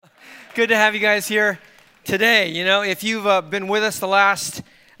Good to have you guys here today. You know, if you've been with us the last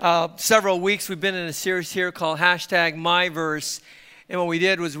several weeks, we've been in a series here called #MyVerse. And what we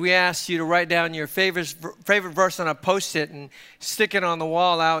did was we asked you to write down your favorite verse on a Post-it and stick it on the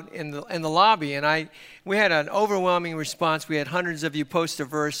wall out in the lobby. And we had an overwhelming response. We had hundreds of you post a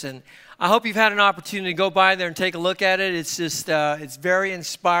verse, and I hope you've had an opportunity to go by there and take a look at it. It's just it's very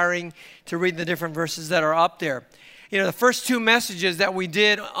inspiring to read the different verses that are up there. You know, the first two messages that we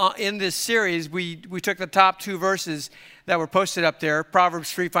did in this series, we took the top two verses that were posted up there,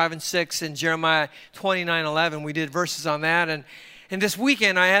 Proverbs 3, 5, and 6, and Jeremiah 29, 11. We did verses on that, and this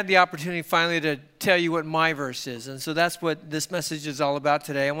weekend I had the opportunity finally to tell you what my verse is, and so that's what this message is all about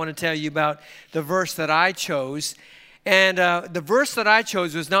today. I want to tell you about the verse that I chose, and the verse that I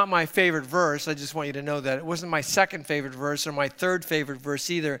chose was not my favorite verse. I just want you to know that. It wasn't my second favorite verse or my third favorite verse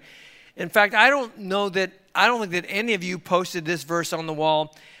either. In fact, I don't think that any of you posted this verse on the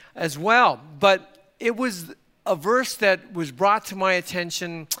wall as well, but it was a verse that was brought to my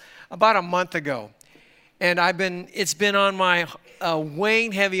attention about a month ago, and it's been on my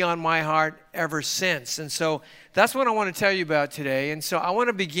weighing heavy on my heart ever since. And so that's what I want to tell you about today. And so I want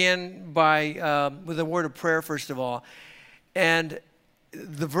to begin with a word of prayer first of all. And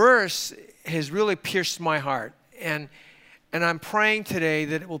the verse has really pierced my heart, and I'm praying today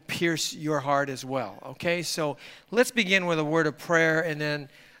that it will pierce your heart as well, okay? So let's begin with a word of prayer, and then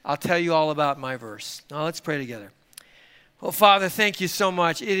I'll tell you all about my verse. Now let's pray together. Well, Father, thank you so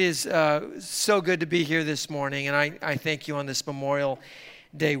much. It is so good to be here this morning, and I thank you on this Memorial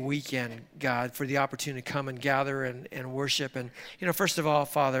Day weekend, God, for the opportunity to come and gather and worship. And, you know, first of all,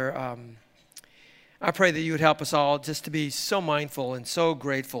 Father, I pray that you would help us all just to be so mindful and so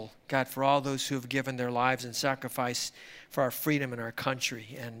grateful, God, for all those who have given their lives and sacrifice for our freedom and our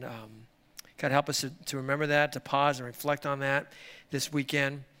country. And God, help us to remember that, to pause and reflect on that this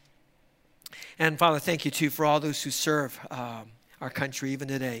weekend. And Father, thank you too for all those who serve our country even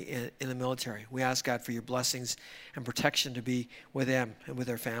today in the military. We ask, God, for your blessings and protection to be with them and with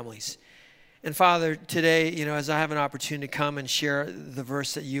their families. And Father, today, you know, as I have an opportunity to come and share the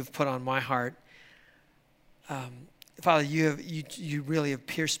verse that you've put on my heart, Father, you really have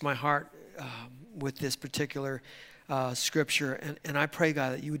pierced my heart with this particular scripture, and I pray,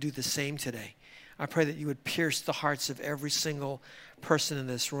 God, that you would do the same today. I pray that you would pierce the hearts of every single person in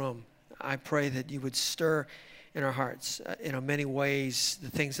this room. I pray that you would stir in our hearts. In many ways, the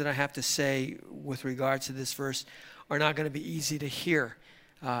things that I have to say with regards to this verse are not going to be easy to hear.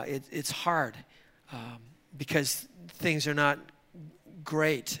 It's hard because things are not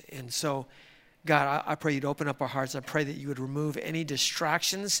great, and so God, I pray you'd open up our hearts. I pray that you would remove any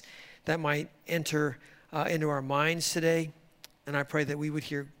distractions that might enter into our minds today. And I pray that we would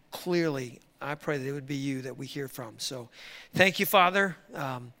hear clearly. I pray that it would be you that we hear from. So thank you, Father.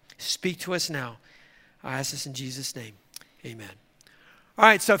 Speak to us now. I ask this in Jesus' name. Amen. All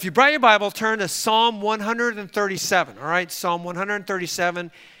right, so if you brought your Bible, turn to Psalm 137. All right, Psalm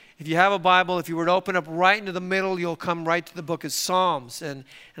 137. If you have a Bible, if you were to open up right into the middle, you'll come right to the book of Psalms, and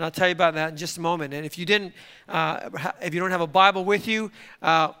I'll tell you about that in just a moment. And if you don't have a Bible with you,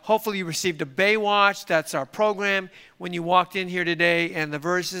 hopefully you received a Baywatch. That's our program when you walked in here today. And the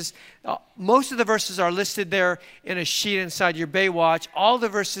verses, most of the verses are listed there in a sheet inside your Baywatch. All the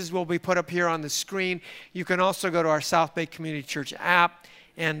verses will be put up here on the screen. You can also go to our South Bay Community Church app,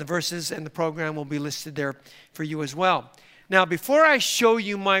 and the verses and the program will be listed there for you as well. Now, before I show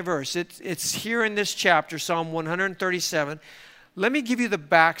you my verse, it's here in this chapter, Psalm 137. Let me give you the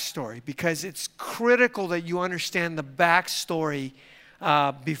backstory, because it's critical that you understand the backstory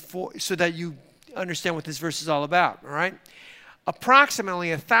so that you understand what this verse is all about, all right?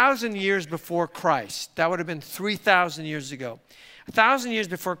 Approximately 1,000 years before Christ, that would have been 3,000 years ago. 1,000 years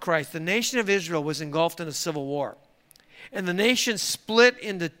before Christ, the nation of Israel was engulfed in a civil war. And the nation split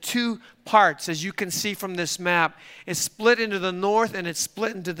into two parts, as you can see from this map. It's split into the north and it's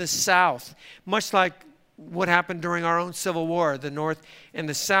split into the south, much like what happened during our own civil war, the north and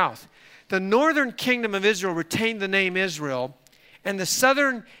the south. The northern kingdom of Israel retained the name Israel, and the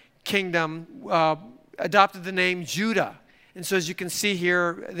southern kingdom adopted the name Judah. And so as you can see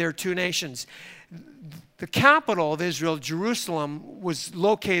here, there are two nations. The capital of Israel, Jerusalem, was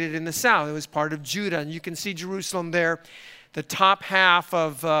located in the south. It was part of Judah. And you can see Jerusalem there. The top half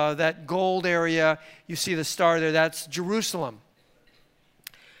of that gold area, you see the star there, that's Jerusalem.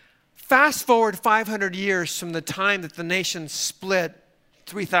 Fast forward 500 years from the time that the nation split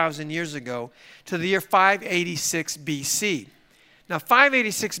 3,000 years ago to the year 586 BC. Now,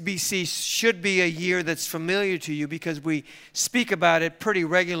 586 BC should be a year that's familiar to you because we speak about it pretty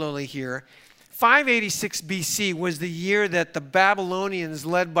regularly here. 586 BC was the year that the Babylonians,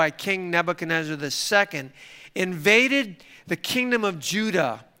 led by King Nebuchadnezzar II, invaded the kingdom of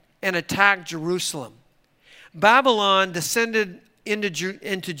Judah and attacked Jerusalem. Babylon descended into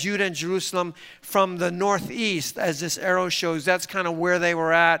Judah and Jerusalem from the northeast, as this arrow shows. That's kind of where they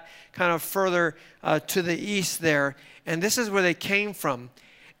were at, kind of further to the east there. And this is where they came from.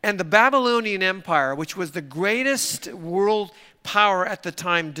 And the Babylonian Empire, which was the greatest world power at the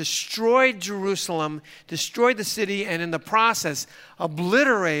time, destroyed Jerusalem, destroyed the city, and in the process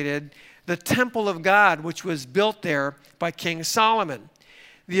obliterated the temple of God, which was built there by King Solomon.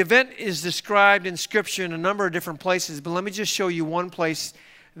 The event is described in Scripture in a number of different places, but let me just show you one place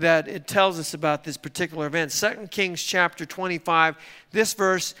that it tells us about this particular event. 2 Kings chapter 25, these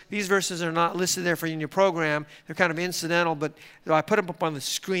verses are not listed there for you in your program. They're kind of incidental, but I put them up on the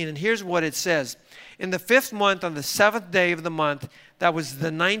screen, and here's what it says. In the 5th month, on the 7th day of the month, that was the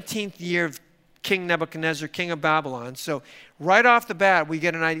 19th year of King Nebuchadnezzar, king of Babylon. So right off the bat, we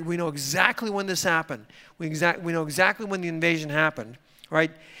get an idea. We know exactly when this happened. We know exactly when the invasion happened,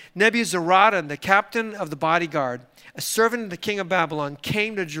 right? Nebuzaradan, the captain of the bodyguard, a servant of the king of Babylon,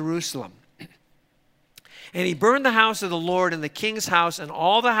 came to Jerusalem. And he burned the house of the Lord and the king's house and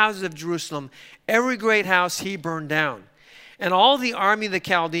all the houses of Jerusalem. Every great house he burned down. And all the army of the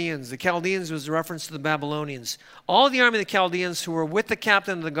Chaldeans was a reference to the Babylonians, all the army of the Chaldeans who were with the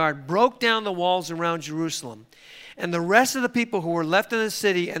captain of the guard broke down the walls around Jerusalem. And the rest of the people who were left in the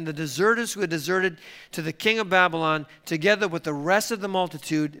city and the deserters who had deserted to the king of Babylon, together with the rest of the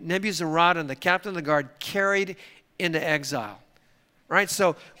multitude, Nebuzaradan, the captain of the guard, carried into exile. Right?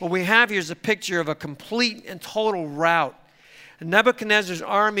 So what we have here is a picture of a complete and total rout. Nebuchadnezzar's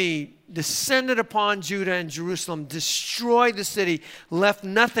army descended upon Judah and Jerusalem, destroyed the city, left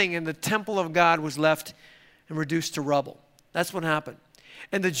nothing, and the temple of God was left and reduced to rubble. That's what happened.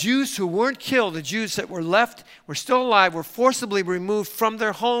 And the Jews who weren't killed, the Jews that were left, were still alive, were forcibly removed from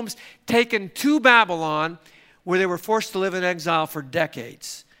their homes, taken to Babylon, where they were forced to live in exile for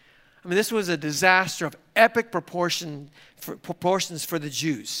decades. I mean, this was a disaster of epic proportions for the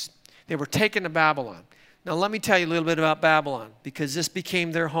Jews. They were taken to Babylon. Now, let me tell you a little bit about Babylon, because this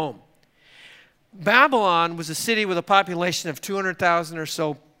became their home. Babylon was a city with a population of 200,000 or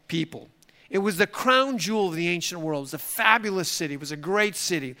so people. It was the crown jewel of the ancient world. It was a fabulous city. It was a great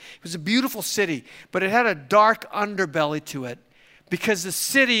city. It was a beautiful city, but it had a dark underbelly to it because the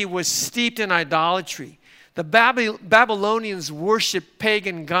city was steeped in idolatry. The Babylonians worshiped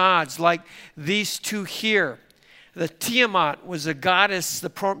pagan gods like these two here. The Tiamat was a goddess, the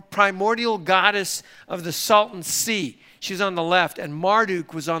primordial goddess of the Salton Sea. She's on the left, and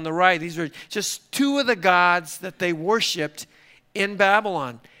Marduk was on the right. These were just two of the gods that they worshipped in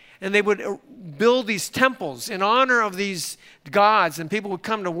Babylon. And they would build these temples in honor of these gods, and people would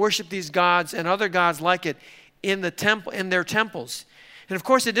come to worship these gods and other gods like it in their temples. And of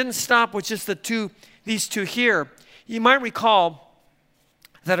course, it didn't stop with just these two here. You might recall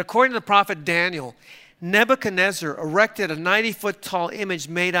that according to the prophet Daniel, Nebuchadnezzar erected a 90-foot tall image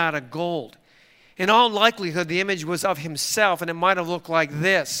made out of gold. In all likelihood, the image was of himself, and it might have looked like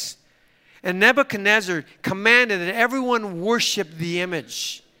this. And Nebuchadnezzar commanded that everyone worship the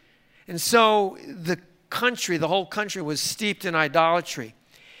image. And so the whole country was steeped in idolatry.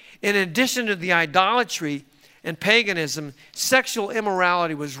 In addition to the idolatry and paganism, sexual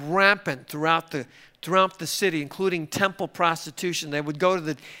immorality was rampant throughout the city, including temple prostitution. They would go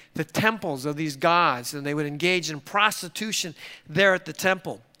to the temples of these gods, and they would engage in prostitution there at the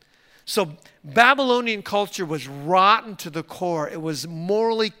temple. So Babylonian culture was rotten to the core. It was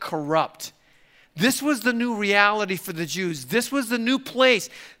morally corrupt. This was the new reality for the Jews. This was the new place.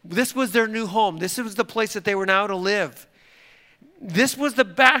 This was their new home. This was the place that they were now to live. This was the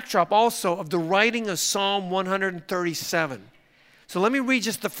backdrop also of the writing of Psalm 137. So let me read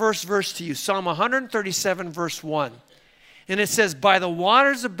just the first verse to you. Psalm 137, verse 1. And it says, "By the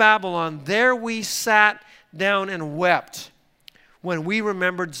waters of Babylon, there we sat down and wept when we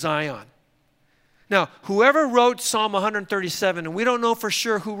remembered Zion." Now, whoever wrote Psalm 137, and we don't know for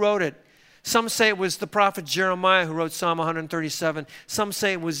sure who wrote it. Some say it was the prophet Jeremiah who wrote Psalm 137. Some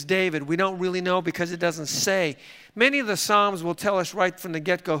say it was David. We don't really know because it doesn't say. Many of the Psalms will tell us right from the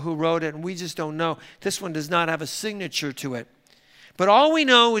get-go who wrote it, and we just don't know. This one does not have a signature to it. But all we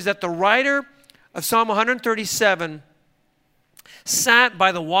know is that the writer of Psalm 137 sat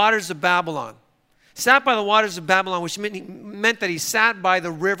by the waters of Babylon. Sat by the waters of Babylon, which meant that he sat by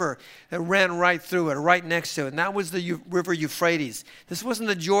the river that ran right through it, or right next to it. And that was the river Euphrates. This wasn't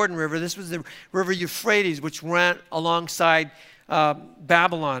the Jordan River. This was the river Euphrates, which ran alongside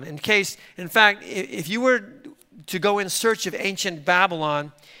Babylon. In fact, if you were to go in search of ancient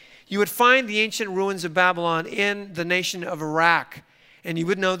Babylon, you would find the ancient ruins of Babylon in the nation of Iraq. And you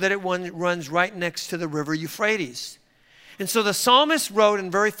would know that it runs right next to the river Euphrates. And so the psalmist wrote in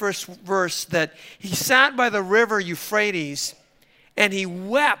the very first verse that he sat by the river Euphrates and he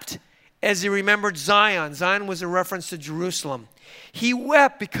wept as he remembered Zion. Zion was a reference to Jerusalem. He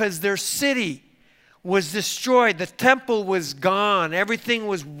wept because their city was destroyed. The temple was gone. Everything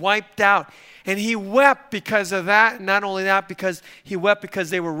was wiped out. And he wept because of that. And not only that, because he wept because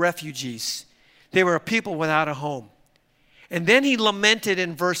they were refugees. They were a people without a home. And then he lamented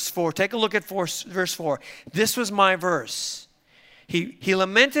in verse 4. Take a look at verse 4. This was my verse. He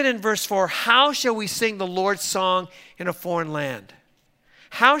lamented in verse 4, how shall we sing the Lord's song in a foreign land?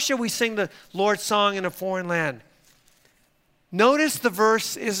 How shall we sing the Lord's song in a foreign land? Notice the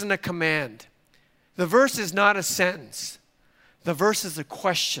verse isn't a command. The verse is not a sentence. The verse is a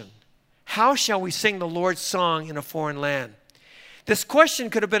question. How shall we sing the Lord's song in a foreign land? This question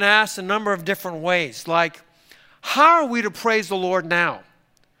could have been asked a number of different ways, like, how are we to praise the Lord now?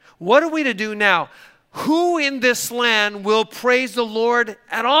 What are we to do now? Who in this land will praise the Lord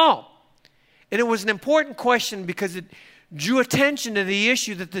at all? And it was an important question because it drew attention to the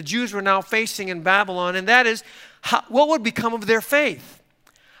issue that the Jews were now facing in Babylon, and that is, what would become of their faith?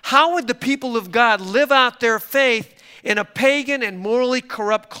 How would the people of God live out their faith in a pagan and morally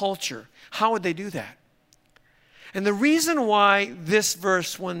corrupt culture? How would they do that? And the reason why this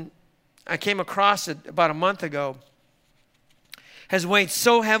verse, when I came across it about a month ago, has weighed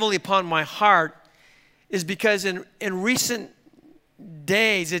so heavily upon my heart is because in recent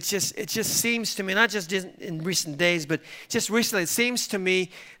days, it just seems to me, not just in recent days, but just recently, it seems to me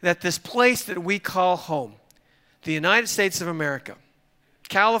that this place that we call home, the United States of America,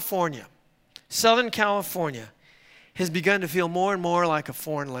 California, Southern California, has begun to feel more and more like a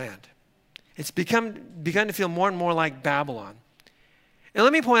foreign land. It's begun to feel more and more like Babylon. And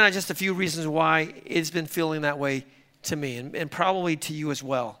let me point out just a few reasons why it's been feeling that way to me and probably to you as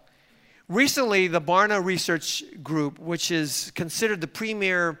well. Recently, the Barna Research Group, which is considered the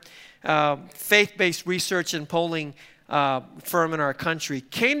premier faith-based research and polling firm in our country,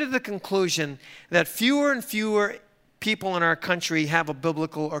 came to the conclusion that fewer and fewer people in our country have a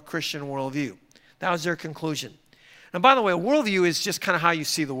biblical or Christian worldview. That was their conclusion. And by the way, a worldview is just kind of how you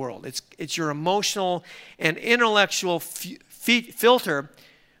see the world. It's your emotional and intellectual filter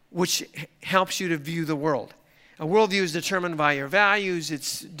which helps you to view the world. A worldview is determined by your values.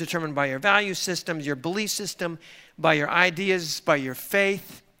 It's determined by your value systems, your belief system, by your ideas, by your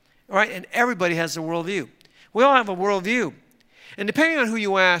faith. All right? And everybody has a worldview. We all have a worldview. And depending on who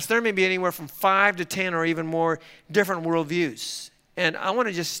you ask, there may be anywhere from 5 to 10 or even more different worldviews. And I want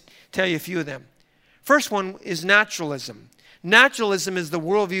to just tell you a few of them. First one is naturalism. Naturalism is the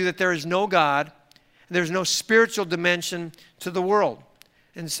worldview that there is no God, there's no spiritual dimension to the world.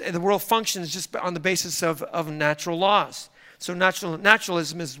 And the world functions just on the basis of natural laws. So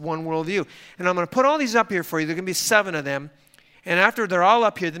naturalism is one worldview. And I'm going to put all these up here for you. There are going to be 7 of them. And after they're all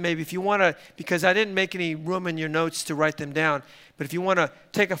up here, then maybe if you want to, because I didn't make any room in your notes to write them down, but if you want to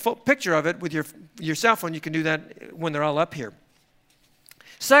take a picture of it with your cell phone, you can do that when they're all up here.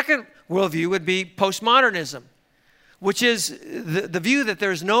 Second worldview would be postmodernism, which is the view that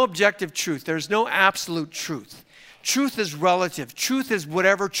there is no objective truth. There's no absolute truth. Truth is relative. Truth is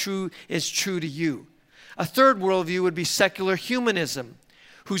whatever is true to you. A third worldview would be secular humanism,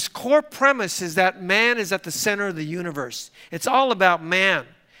 whose core premise is that man is at the center of the universe. It's all about man.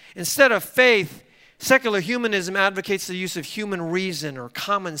 Instead of faith, secular humanism advocates the use of human reason or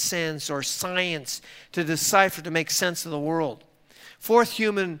common sense or science to decipher, to make sense of the world. Fourth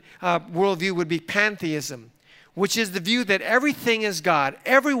human worldview would be pantheism, which is the view that everything is God,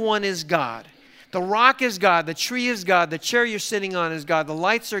 everyone is God. The rock is God, the tree is God, the chair you're sitting on is God, the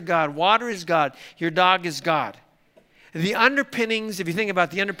lights are God, water is God, your dog is God. The underpinnings, if you think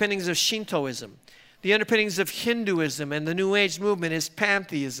about the underpinnings of Shintoism, the underpinnings of Hinduism and the New Age movement is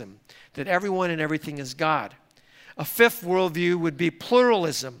pantheism, that everyone and everything is God. A fifth worldview would be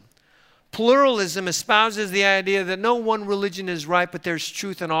pluralism. Pluralism espouses the idea that no one religion is right, but there's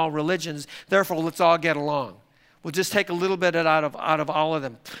truth in all religions. Therefore, let's all get along. We'll just take a little bit out of all of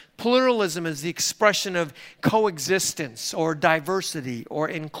them. Pluralism is the expression of coexistence or diversity or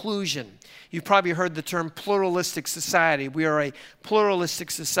inclusion. You've probably heard the term pluralistic society. We are a pluralistic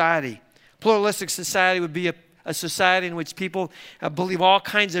society. Pluralistic society would be a society in which people believe all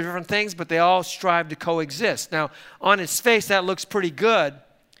kinds of different things, but they all strive to coexist. Now, on its face, that looks pretty good,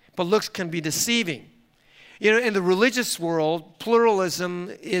 but looks can be deceiving. You know, in the religious world,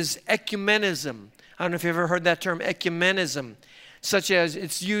 pluralism is ecumenism. I don't know if you've ever heard that term, ecumenism, such as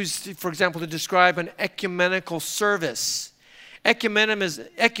it's used, for example, to describe an ecumenical service.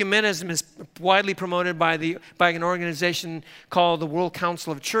 Ecumenism is widely promoted by an organization called the World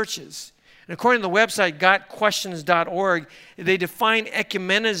Council of Churches. And according to the website gotquestions.org, they define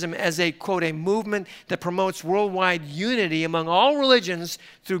ecumenism as a, quote, a movement that promotes worldwide unity among all religions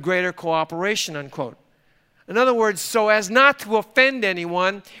through greater cooperation, unquote. In other words, so as not to offend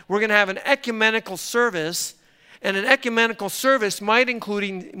anyone, we're going to have an ecumenical service, and an ecumenical service might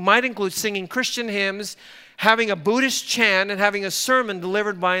include singing Christian hymns, having a Buddhist chant, and having a sermon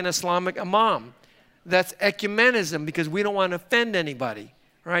delivered by an Islamic imam. That's ecumenism, because we don't want to offend anybody,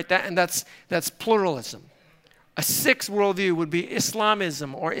 right? That's pluralism. A sixth worldview would be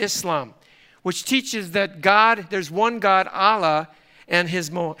Islamism or Islam, which teaches that there's one God, Allah, and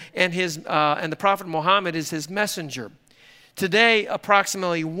the Prophet Muhammad is his messenger. Today,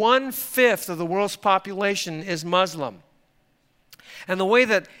 approximately 1/5 of the world's population is Muslim. And the way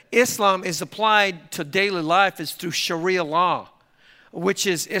that Islam is applied to daily life is through Sharia law, which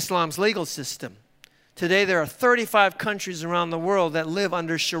is Islam's legal system. Today, there are 35 countries around the world that live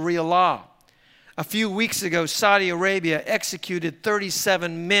under Sharia law. A few weeks ago, Saudi Arabia executed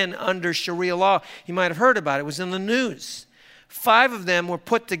 37 men under Sharia law. You might have heard about it. It was in the news. 5 of them were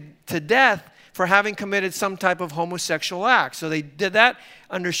put to death for having committed some type of homosexual act. So they did that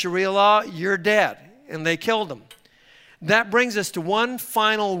under Sharia law, you're dead. And they killed them. That brings us to one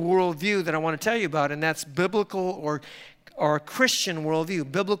final worldview that I want to tell you about, and that's biblical or Christian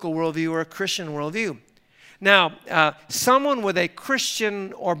worldview. Biblical worldview or a Christian worldview. Now, someone with a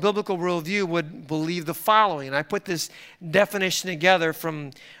Christian or biblical worldview would believe the following. I put this definition together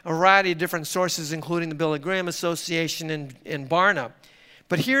from a variety of different sources, including the Billy Graham Association and Barna.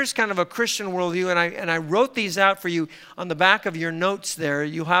 But here's kind of a Christian worldview, and I wrote these out for you on the back of your notes there.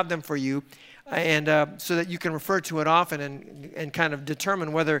 You'll have them for you, and so that you can refer to it often and kind of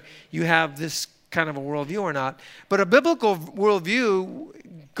determine whether you have this kind of a worldview or not. But a biblical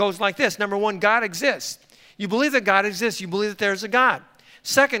worldview goes like this. Number one, God exists. You believe that God exists. You believe that there's a God.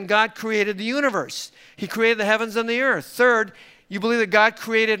 Second, God created the universe. He created the heavens and the earth. Third, you believe that God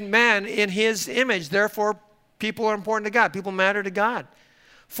created man in his image. Therefore, people are important to God. People matter to God.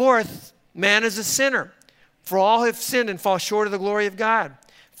 Fourth, man is a sinner. For all have sinned and fall short of the glory of God.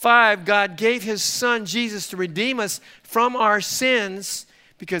 5, God gave his son Jesus to redeem us from our sins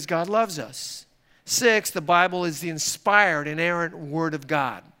because God loves us. 6, the Bible is the inspired, inerrant word of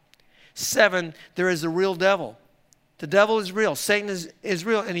God. 7, there is a real devil. The devil is real. Satan is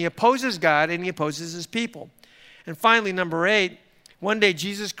real, and he opposes God, and he opposes his people. And finally, number 8, one day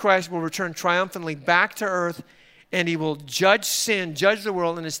Jesus Christ will return triumphantly back to earth, and he will judge sin, judge the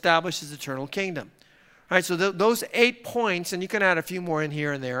world, and establish his eternal kingdom. All right, so those 8 points, and you can add a few more in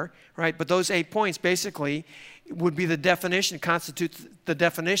here and there, right? But those 8 points basically would be the definition, constitutes the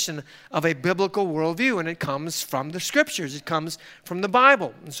definition of a biblical worldview, and it comes from the Scriptures. It comes from the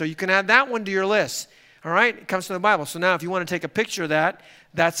Bible. And so you can add that one to your list. All right? It comes from the Bible. So now if you want to take a picture of that,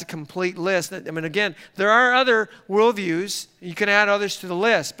 that's a complete list. I mean, again, there are other worldviews. You can add others to the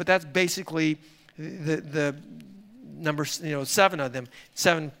list, but that's basically the number, 7 of them,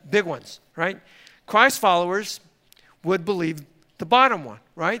 7 big ones, right? Christ followers would believe the bottom one,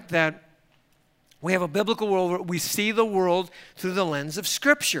 right? That we have a biblical world where we see the world through the lens of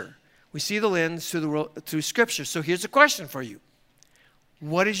Scripture. We see the lens through Scripture. So here's a question for you.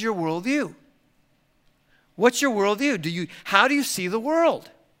 What is your worldview? What's your worldview? How do you see the world?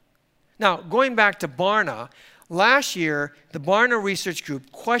 Now, going back to Barna, last year, the Barna Research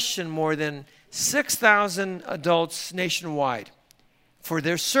Group questioned more than 6,000 adults nationwide for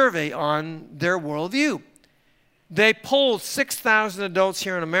their survey on their worldview. They polled 6,000 adults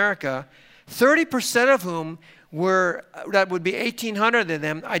here in America, 30% of whom that would be 1,800 of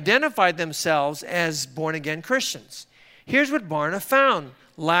them, identified themselves as born-again Christians. Here's what Barna found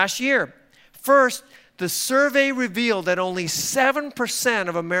last year. First, the survey revealed that only 7%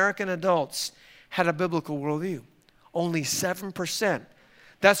 of American adults had a biblical worldview. Only 7%.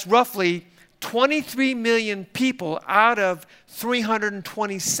 That's roughly 23 million people out of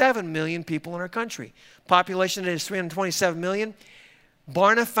 327 million people in our country. Population is 327 million.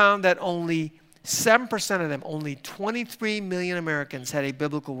 Barna found that only 7% of them, only 23 million Americans had a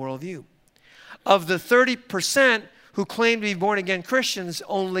biblical worldview. Of the 30% who claimed to be born-again Christians,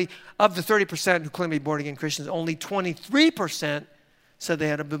 only 23% said they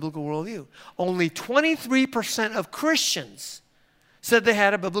had a biblical worldview. Only 23% of Christians said they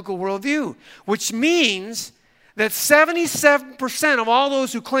had a biblical worldview, which means that 77% of all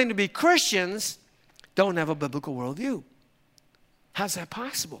those who claim to be Christians don't have a biblical worldview. How's that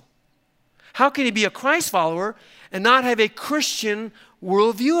possible? How can you be a Christ follower and not have a Christian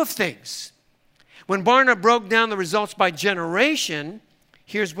worldview of things? When Barna broke down the results by generation,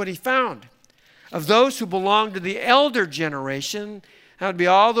 here's what he found. Of those who belong to the elder generation, that would be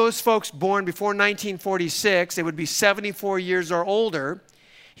all those folks born before 1946, they would be 74 years or older.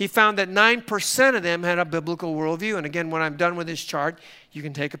 He found that 9% of them had a biblical worldview. And again, when I'm done with this chart, you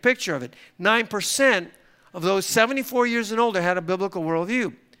can take a picture of it. 9% of those 74 years and older had a biblical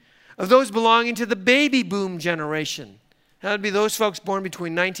worldview. Of those belonging to the baby boom generation, that would be those folks born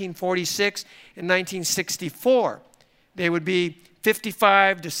between 1946 and 1964. They would be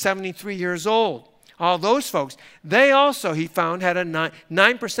 55 to 73 years old. All those folks, they also, he found, had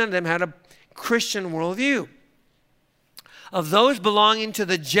 9% of them had a Christian worldview. Of those belonging to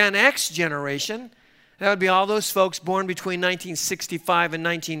the Gen X generation, that would be all those folks born between 1965 and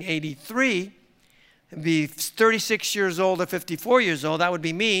 1983. It'd be 36 years old to 54 years old. That would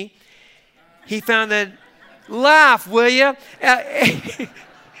be me. He found that, laugh, will you?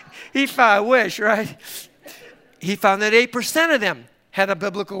 He found, I wish, right? He found that 8% of them had a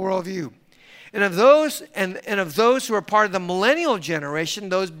biblical worldview. And of those, and of those who are part of the millennial generation,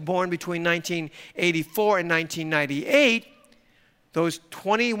 those born between 1984 and 1998, those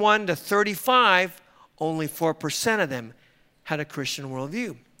 21 to 35, only 4% of them had a Christian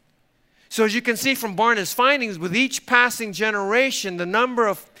worldview. So as you can see from Barna's findings, with each passing generation, the number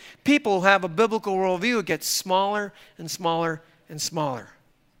of people who have a biblical worldview gets smaller and smaller and smaller.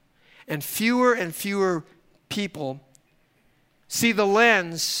 And fewer people see the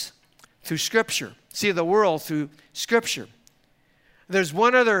lens through Scripture, see the world through Scripture. There's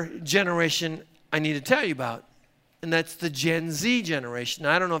one other generation I need to tell you about, and that's the Gen Z generation.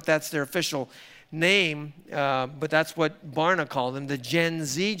 Now, I don't know if that's their official name, but that's what Barna called them, the Gen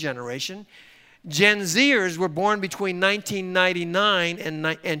Z generation. Gen Zers were born between 1999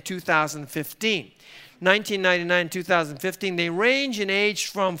 and 2015. 1999 and 2015, they range in age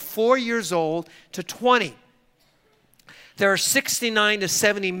from 4 years old to 20. There are 69 to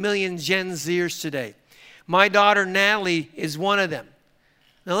 70 million Gen Zers today. My daughter Natalie is one of them.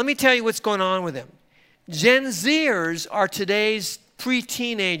 Now let me tell you what's going on with them. Gen Zers are today's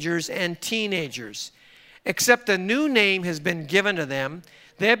pre-teenagers and teenagers, except a new name has been given to them.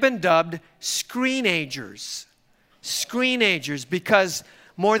 They have been dubbed screenagers. Screenagers, because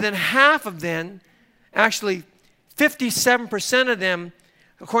more than half of them, actually 57% of them,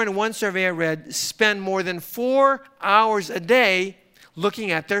 according to one survey I read, spend more than 4 hours a day looking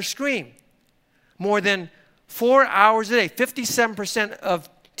at their screen. More than 4 hours a day. 57% of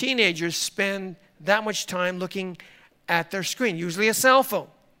teenagers spend that much time looking at their screen, usually a cell phone,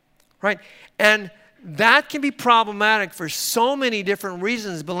 right? And that can be problematic for so many different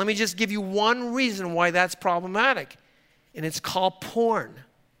reasons, but let me just give you one reason why that's problematic, and it's called porn.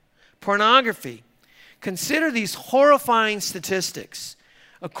 Pornography. Consider these horrifying statistics.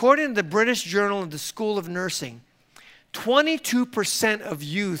 According to the British Journal of the School of Nursing, 22% of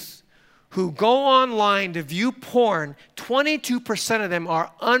youth who go online to view porn, 22% of them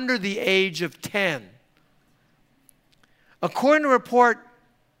are under the age of 10. According to a report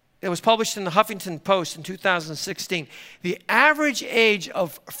that was published in the Huffington Post in 2016, the average age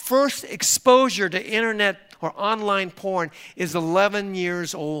of first exposure to internet or online porn is 11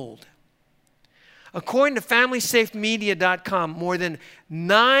 years old. According to FamilySafeMedia.com, more than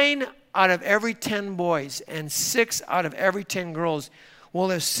 9 out of every 10 boys and 6 out of every 10 girls will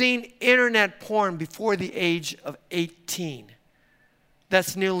have seen internet porn before the age of 18.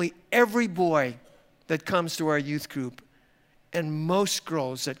 That's nearly every boy that comes to our youth group and most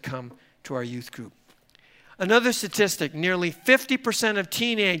girls that come to our youth group. Another statistic, nearly 50% of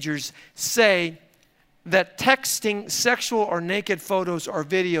teenagers say that texting sexual or naked photos or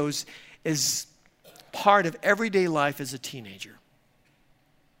videos is part of everyday life as a teenager.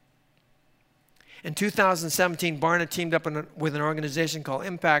 In 2017, Barna teamed up with an organization called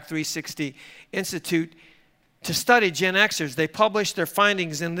Impact 360 Institute to study Gen Xers. They published their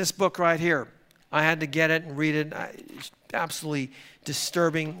findings in this book right here. I had to get it and read it. It's absolutely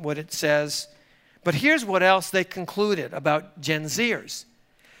disturbing what it says. But here's what else they concluded about Gen Zers.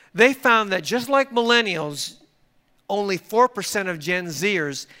 They found that just like millennials, only 4% of Gen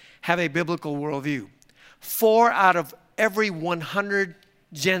Zers have a biblical worldview. 4 out of every 100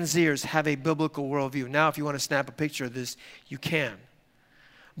 Gen Zers have a biblical worldview. Now, if you want to snap a picture of this, you can.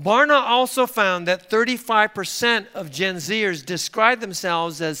 Barna also found that 35% of Gen Zers describe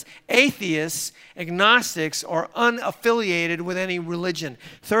themselves as atheists, agnostics, or unaffiliated with any religion.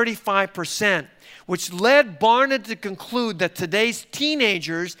 35%, which led Barna to conclude that today's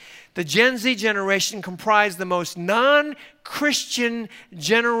teenagers, the Gen Z generation, comprise the most non-Christian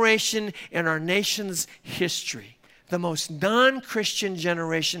generation in our nation's history. the most non-Christian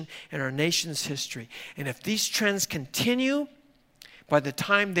generation in our nation's history. And if these trends continue, by the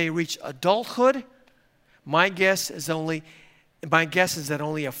time they reach adulthood, my guess is that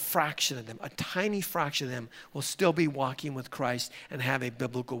only a fraction of them, a tiny fraction of them, will still be walking with Christ and have a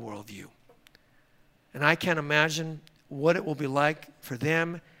biblical worldview. And I can't imagine what it will be like for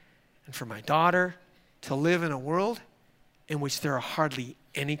them and for my daughter to live in a world in which there are hardly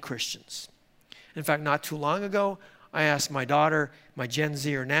any Christians. In fact, not too long ago, I asked my daughter, my Gen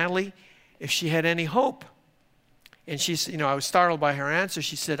Zer Natalie, if she had any hope. And she said, I was startled by her answer.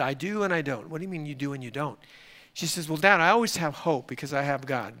 She said, I do and I don't. What do you mean you do and you don't? She says, well, Dad, I always have hope because I have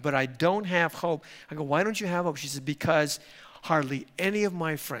God, but I don't have hope. I go, why don't you have hope? She says, because hardly any of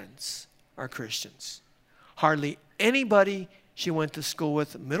my friends are Christians. Hardly anybody she went to school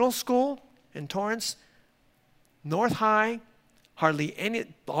with, middle school in Torrance, North High,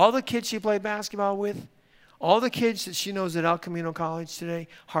 all the kids she played basketball with, all the kids that she knows at El Camino College today,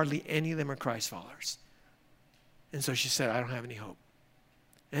 hardly any of them are Christ followers. And so she said, I don't have any hope.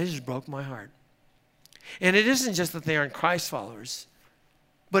 And it just broke my heart. And it isn't just that they aren't Christ followers,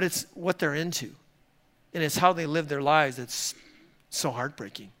 but it's what they're into. And it's how they live their lives that's so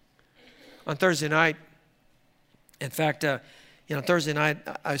heartbreaking. On Thursday night, in fact, Thursday night,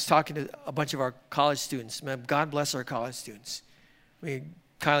 I was talking to a bunch of our college students. Man, God bless our college students. Kylie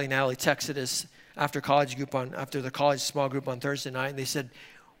and Natalie texted us after the college small group on Thursday night, and they said,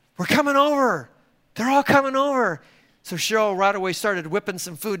 we're coming over. They're all coming over. So Cheryl right away started whipping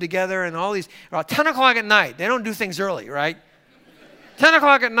some food together, and all these, about 10 o'clock at night. They don't do things early, right? 10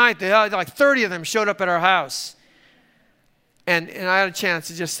 o'clock at night, like 30 of them showed up at our house. And I had a chance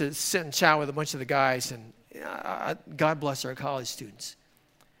to sit and chat with a bunch of the guys, and God bless our college students.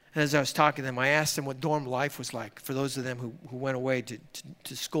 And as I was talking to them, I asked them what dorm life was like. For those of them who went away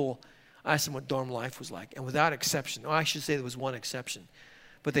to school, I asked them what dorm life was like. And without exception, I should say there was one exception,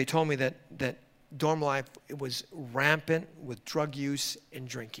 but they told me that dorm life, it was rampant with drug use and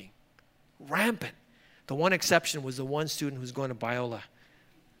drinking. Rampant. The one exception was the one student who's going to Biola,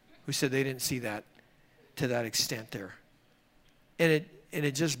 who said they didn't see that to that extent there. And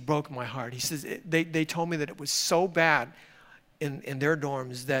it just broke my heart. He says, they told me that it was so bad in their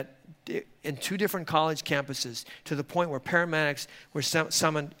dorms that in 2 different college campuses, to the point where paramedics were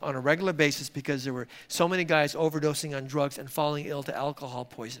summoned on a regular basis because there were so many guys overdosing on drugs and falling ill to alcohol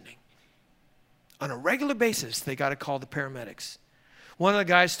poisoning. On a regular basis, they got to call the paramedics. One of the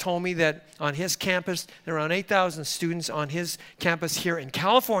guys told me that on his campus, there are around 8,000 students on his campus here in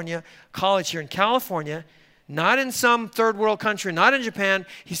California, college here in California, not in some third world country, not in Japan.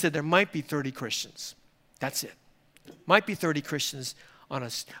 He said there might be 30 Christians. That's it. Might be 30 Christians on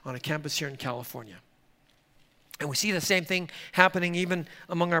a campus here in California. And we see the same thing happening even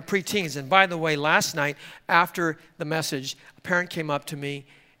among our preteens. And by the way, last night after the message, a parent came up to me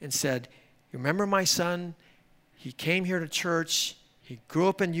and said, you remember my son? He came here to church. He grew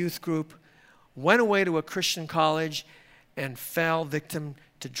up in youth group, went away to a Christian college, and fell victim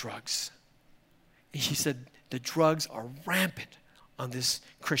to drugs. And he said, the drugs are rampant on this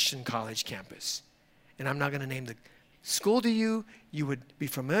Christian college campus. And I'm not going to name the school to you. You would be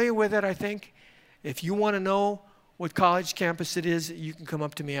familiar with it, I think. If you want to know what college campus it is, you can come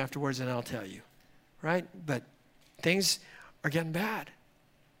up to me afterwards and I'll tell you. Right? But things are getting bad.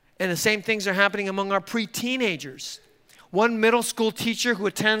 And the same things are happening among our pre-teenagers. One middle school teacher who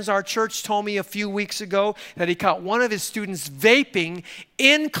attends our church told me a few weeks ago that he caught one of his students vaping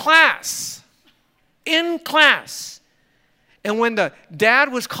in class. In class. And when the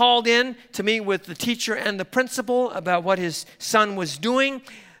dad was called in to meet with the teacher and the principal about what his son was doing,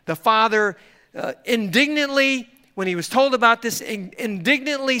 the father indignantly, when he was told about this,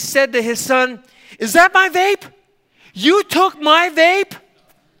 indignantly said to his son, "Is that my vape? You took my vape?"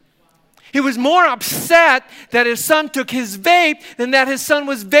 He was more upset that his son took his vape than that his son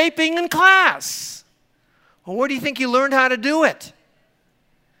was vaping in class. Well, where do you think he learned how to do it?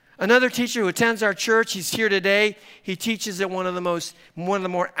 Another teacher who attends our church, he's here today. He teaches at one of the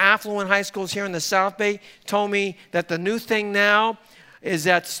more affluent high schools here in the South Bay, told me that the new thing now is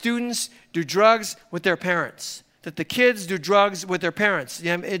that students do drugs with their parents, that the kids do drugs with their parents.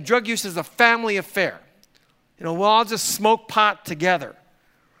 Drug use is a family affair. We'll all just smoke pot together.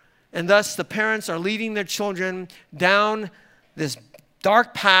 And thus the parents are leading their children down this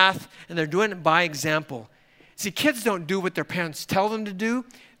dark path, and they're doing it by example. See, kids don't do what their parents tell them to do.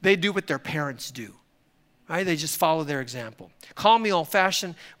 They do what their parents do. Right? They just follow their example. Call me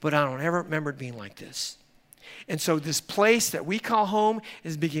old-fashioned, but I don't ever remember it being like this. And so this place that we call home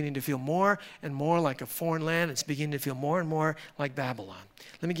is beginning to feel more and more like a foreign land. It's beginning to feel more and more like Babylon.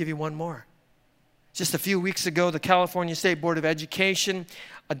 Let me give you one more. Just a few weeks ago, the California State Board of Education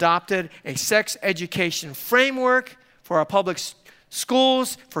adopted a sex education framework for our public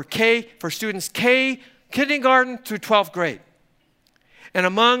schools for students kindergarten through 12th grade. And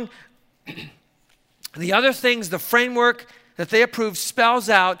among the other things, the framework that they approved spells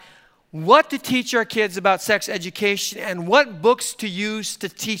out what to teach our kids about sex education and what books to use to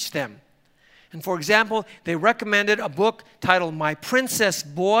teach them. And for example, they recommended a book titled My Princess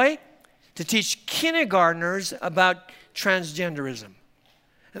Boy to teach kindergartners about transgenderism.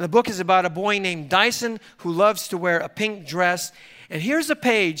 And the book is about a boy named Dyson who loves to wear a pink dress. And here's a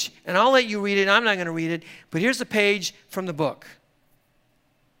page, and I'll let you read it. I'm not going to read it, but here's a page from the book.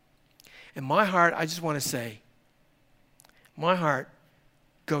 In my heart, I just want to say, my heart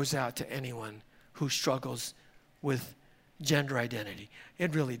goes out to anyone who struggles with gender identity.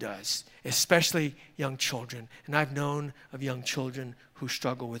 It really does, especially young children. And I've known of young children who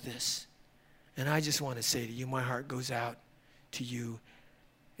struggle with this. And I just want to say to you, my heart goes out to you.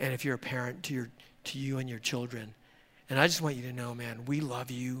 And if you're a parent, to you and your children. And I just want you to know, man, we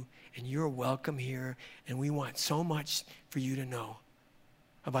love you and you're welcome here. And we want so much for you to know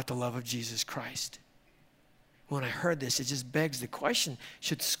about the love of Jesus Christ. When I heard this, it just begs the question,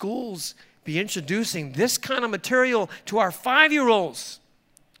 should schools be introducing this kind of material to our 5-year-olds?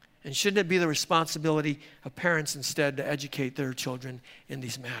 And shouldn't it be the responsibility of parents instead to educate their children in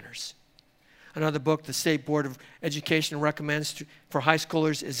these matters? Another book the State Board of Education recommends for high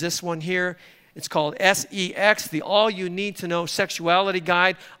schoolers is this one here. It's called SEX, the All You Need to Know Sexuality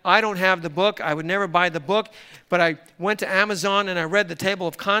Guide. I don't have the book. I would never buy the book. But I went to Amazon and I read the table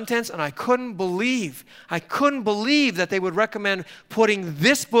of contents, and I couldn't believe that they would recommend putting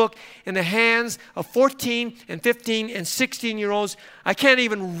this book in the hands of 14 and 15 and 16-year-olds. I can't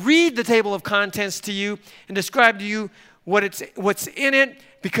even read the table of contents to you and describe to you what's in it,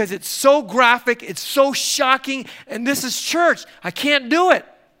 because it's so graphic, it's so shocking, and this is church. I can't do it.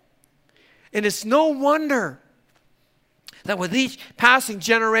 And it's no wonder that with each passing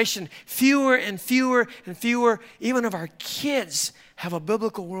generation, fewer and fewer and fewer, even of our kids, have a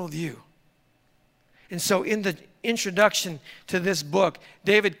biblical worldview. And so in the introduction to this book,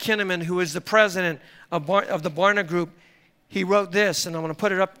 David Kinnaman, who is the president of the Barna Group, he wrote this, and I'm going to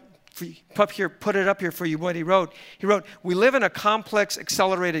put it up here for you, what he wrote. He wrote, "We live in a complex,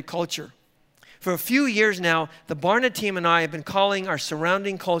 accelerated culture. For a few years now, the Barna team and I have been calling our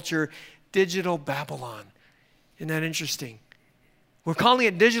surrounding culture Digital Babylon." Isn't that interesting? We're calling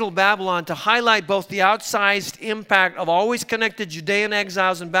it Digital Babylon to highlight both the outsized impact of always connected Judean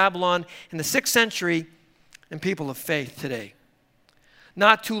exiles in Babylon in the 6th century and people of faith today.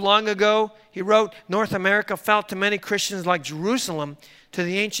 Not too long ago, he wrote, North America felt to many Christians like Jerusalem to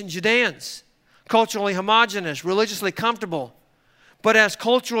the ancient Judeans, culturally homogenous, religiously comfortable. But as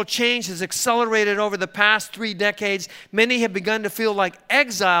cultural change has accelerated over the past 3 decades, many have begun to feel like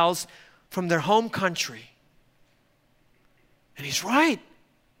exiles from their home country. And he's right.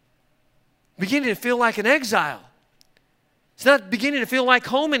 Beginning to feel like an exile. It's not beginning to feel like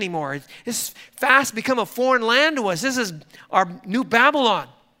home anymore. It's fast become a foreign land to us. This is our new Babylon.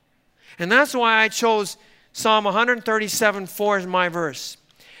 And that's why I chose Psalm 137:4 as my verse.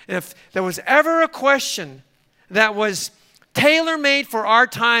 And if there was ever a question that was tailor-made for our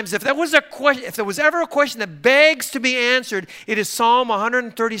times, if there was ever a question that begs to be answered, it is Psalm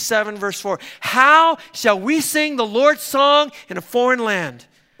 137 verse 4. How shall we sing the Lord's song in a foreign land?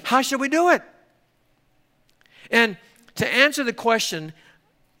 How shall we do it? And to answer the question,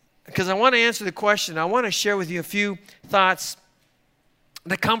 because I want to answer the question, I want to share with you a few thoughts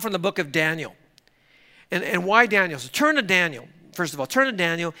that come from the book of Daniel. And why Daniel? So turn to Daniel. First of all, turn to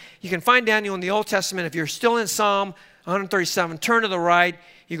Daniel. You can find Daniel in the Old Testament. If you're still in Psalm 137, turn to the right.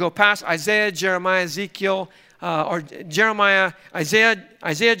 You go past Isaiah, Jeremiah, Ezekiel, or Jeremiah,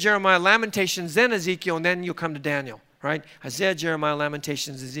 Isaiah, Jeremiah, Lamentations, then Ezekiel, and then you'll come to Daniel, right? Isaiah, Jeremiah,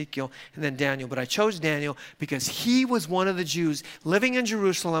 Lamentations, Ezekiel, and then Daniel. But I chose Daniel because he was one of the Jews living in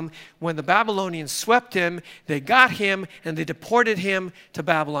Jerusalem when the Babylonians swept him, they got him, and they deported him to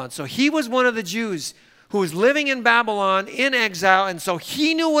Babylon. So he was one of the Jews who was living in Babylon in exile, and so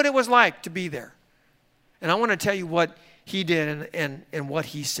he knew what it was like to be there. And I want to tell you what he did and what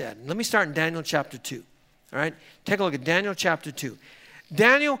he said. Let me start in Daniel chapter 2. All right? Take a look at Daniel chapter 2.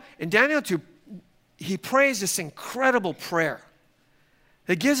 In Daniel 2, he prays this incredible prayer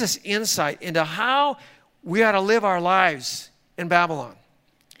that gives us insight into how we ought to live our lives in Babylon.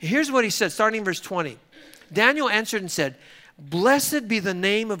 Here's what he said, starting in verse 20. Daniel answered and said, "Blessed be the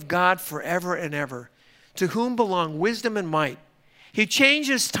name of God forever and ever, to whom belong wisdom and might. He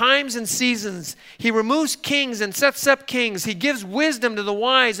changes times and seasons. He removes kings and sets up kings. He gives wisdom to the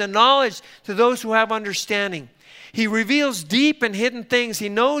wise and knowledge to those who have understanding. He reveals deep and hidden things. He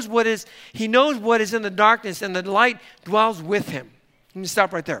knows what is in the darkness, and the light dwells with him. Let me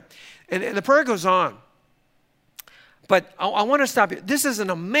stop right there. And the prayer goes on. But I want to stop here. This is an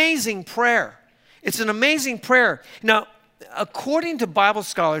amazing prayer. It's an amazing prayer. Now, according to Bible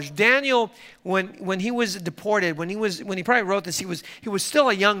scholars, Daniel, when he was deported, when he probably wrote this, he was still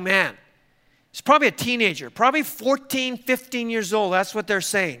a young man. He's probably a teenager, probably 14, 15 years old. That's what they're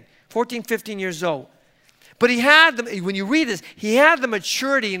saying, 14, 15 years old. But when you read this, he had the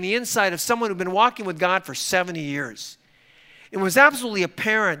maturity and the insight of someone who'd been walking with God for 70 years. It was absolutely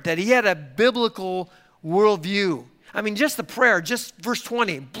apparent that he had a biblical worldview. I mean, just the prayer, just verse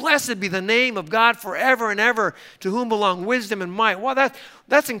 20, blessed be the name of God forever and ever, to whom belong wisdom and might. Wow,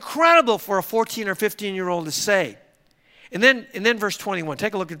 that's incredible for a 14 or 15-year-old to say. And then verse 21,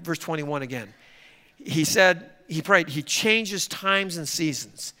 take a look at verse 21 again. He prayed, he changes times and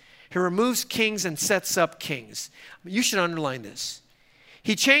seasons. He removes kings and sets up kings. You should underline this.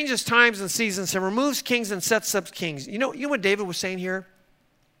 He changes times and seasons and removes kings and sets up kings. You know what David was saying here?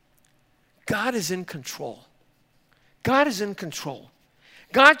 God is in control. God is in control.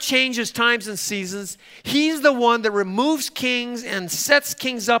 God changes times and seasons. He's the one that removes kings and sets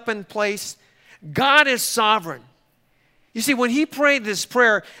kings up in place. God is sovereign. You see, when he prayed this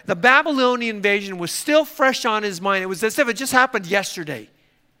prayer, the Babylonian invasion was still fresh on his mind. It was as if it just happened yesterday.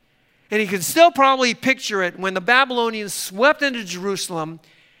 And he could still probably picture it when the Babylonians swept into Jerusalem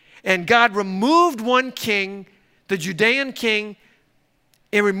and God removed one king, the Judean king,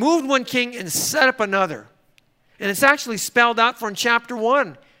 and removed one king and set up another. And it's actually spelled out for in chapter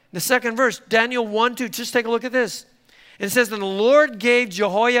 1, the second verse, Daniel 1:2. Just take a look at this. It says, and the Lord gave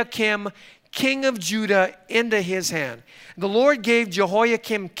Jehoiakim, king of Judah, into his hand. The Lord gave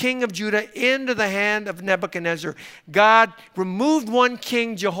Jehoiakim, king of Judah, into the hand of Nebuchadnezzar. God removed one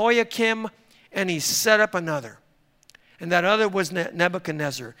king, Jehoiakim, and he set up another. And that other was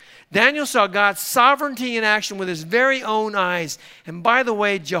Nebuchadnezzar. Daniel saw God's sovereignty in action with his very own eyes. And by the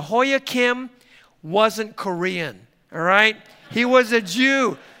way, Jehoiakim wasn't Korean, all right? He was a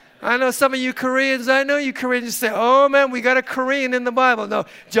Jew. I know some of you Koreans, say, oh man, we got a Korean in the Bible. No,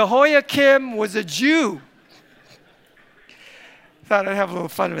 Jehoiakim was a Jew. Thought I'd have a little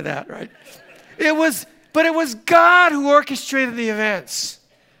fun with that, right? But it was God who orchestrated the events,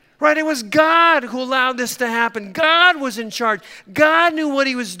 right? It was God who allowed this to happen. God was in charge. God knew what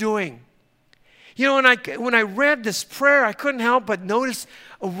he was doing. You know, when I read this prayer, I couldn't help but notice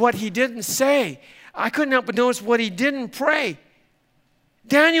what he didn't say. I couldn't help but notice what he didn't pray.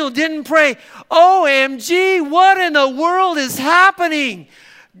 Daniel didn't pray, OMG, what in the world is happening?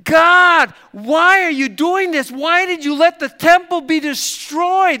 God, why are you doing this? Why did you let the temple be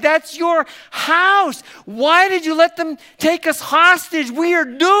destroyed? That's your house. Why did you let them take us hostage? We are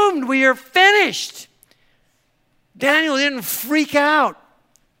doomed. We are finished. Daniel didn't freak out.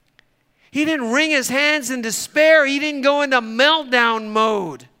 He didn't wring his hands in despair. He didn't go into meltdown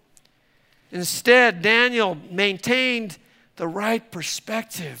mode. Instead, Daniel maintained the right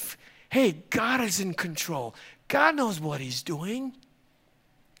perspective. Hey, God is in control. God knows what he's doing.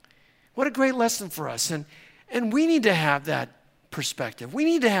 What a great lesson for us. And we need to have that perspective. We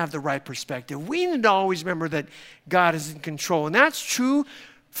need to have the right perspective. We need to always remember that God is in control. And that's true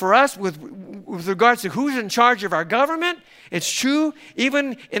for us with regards to who's in charge of our government. It's true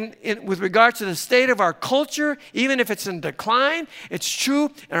even with regards to the state of our culture, even if it's in decline. It's true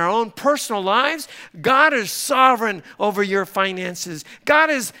in our own personal lives. God is sovereign over your finances. God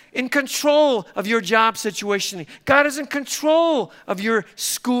is in control of your job situation. God is in control of your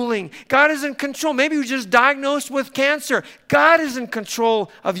schooling. God is in control. Maybe you're just diagnosed with cancer. God is in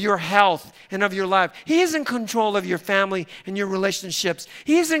control of your health and of your life. He is in control of your family and your relationships.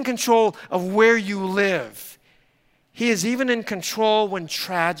 He is in control of where you live. He is even in control when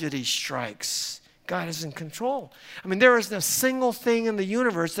tragedy strikes. God is in control. I mean, there isn't a single thing in the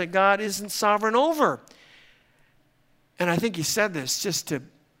universe that God isn't sovereign over. And I think he said this just to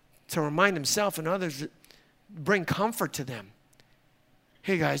remind himself and others, bring comfort to them.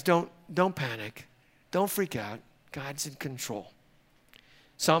 Hey guys, don't panic. Don't freak out. God's in control.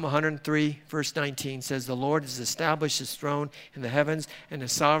 Psalm 103, verse 19 says, the Lord has established his throne in the heavens, and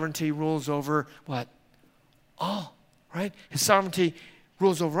his sovereignty rules over what? All, right? His sovereignty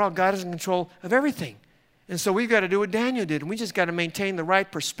rules over all. God is in control of everything. And so we've got to do what Daniel did, and we just got to maintain the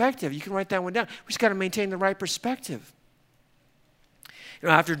right perspective. You can write that one down. We just got to maintain the right perspective. You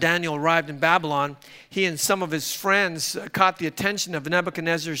know, after Daniel arrived in Babylon, he and some of his friends caught the attention of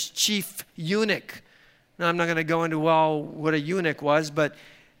Nebuchadnezzar's chief eunuch. Now, I'm not going to go into, well, what a eunuch was, but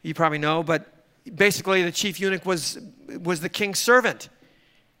you probably know. But basically, the chief eunuch was the king's servant.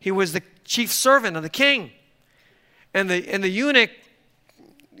 He was the chief servant of the king. And the eunuch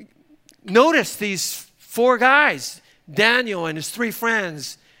noticed these 4 guys, Daniel and his 3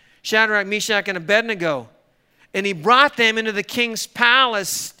 friends, Shadrach, Meshach, and Abednego. And he brought them into the king's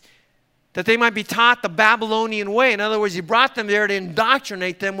palace that they might be taught the Babylonian way. In other words, he brought them there to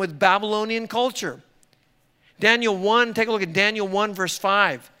indoctrinate them with Babylonian culture. Daniel 1, take a look at Daniel 1, verse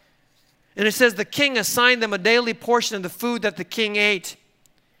 5. And it says, the king assigned them a daily portion of the food that the king ate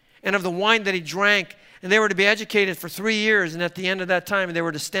and of the wine that he drank. And they were to be educated for 3 years. And at the end of that time, they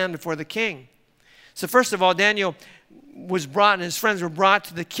were to stand before the king. So first of all, Daniel was brought, and his friends were brought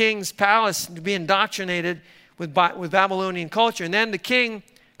to the king's palace to be indoctrinated with Babylonian culture. And then the king,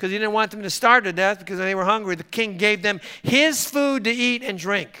 because he didn't want them to starve to death because they were hungry, the king gave them his food to eat and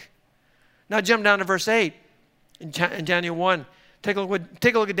drink. Now jump down to verse 8 in Daniel 1. Take a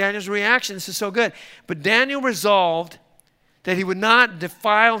look at Daniel's reaction. This is so good. But Daniel resolved that he would not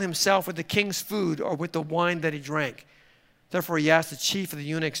defile himself with the king's food or with the wine that he drank. Therefore, he asked the chief of the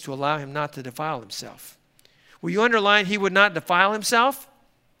eunuchs to allow him not to defile himself. Will you underline, he would not defile himself?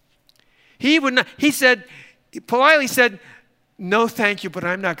 He would not. He politely said, no, thank you, but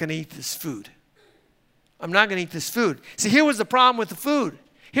I'm not going to eat this food. I'm not going to eat this food. See, here was the problem with the food.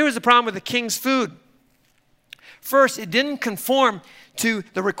 Here was the problem with the king's food. First, it didn't conform to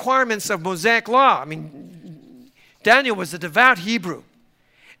the requirements of Mosaic law. I mean, Daniel was a devout Hebrew.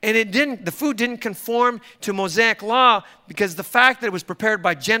 And the food didn't conform to Mosaic law because the fact that it was prepared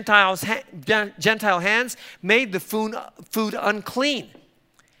by Gentile hands made the food unclean.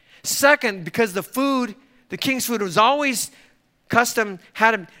 Second, because the king's food was always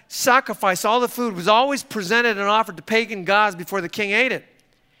had him sacrifice all the food, was always presented and offered to pagan gods before the king ate it.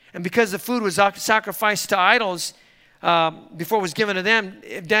 And because the food was sacrificed to idols before it was given to them,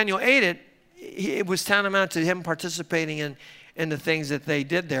 if Daniel ate it, it was tantamount to him participating in the things that they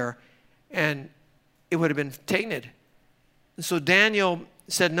did there, and it would have been tainted. And so Daniel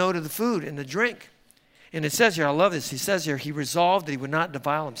said no to the food and the drink. And it says here, I love this, he says here, he resolved that he would not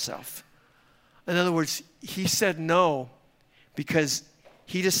defile himself. In other words, he said no because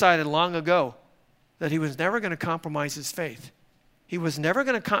he decided long ago that he was never going to compromise his faith. It was ever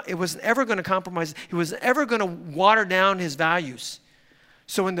going to compromise. He was ever going to water down his values.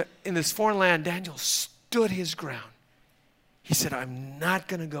 So in this foreign land, Daniel stood his ground. He said, I'm not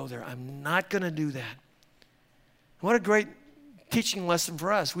going to go there. I'm not going to do that. What a great teaching lesson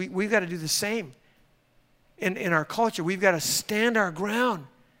for us. We've got to do the same in our culture. We've got to stand our ground.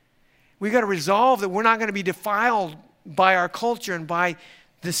 We've got to resolve that we're not going to be defiled by our culture and by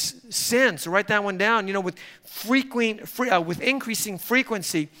this sin. So write that one down. You know, with increasing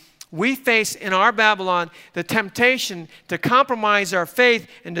frequency, we face in our Babylon the temptation to compromise our faith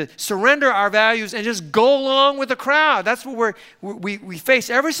and to surrender our values and just go along with the crowd. That's what we face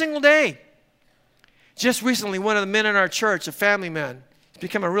every single day. Just recently, one of the men in our church, a family man, he's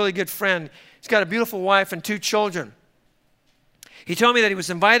become a really good friend. He's got a beautiful wife and 2 children. He told me that he was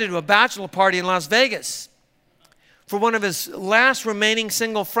invited to a bachelor party in Las Vegas for one of his last remaining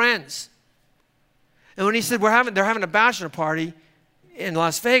single friends. And when he said they're having a bachelor party in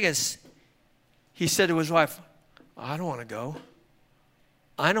Las Vegas, he said to his wife, I don't want to go.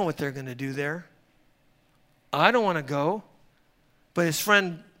 I know what they're going to do there. I don't want to go. But his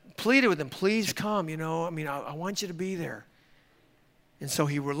friend pleaded with him, please come, I want you to be there. And so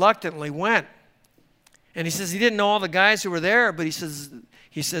he reluctantly went. And he says he didn't know all the guys who were there, but he says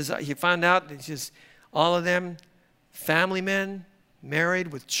he found out that all of them family men,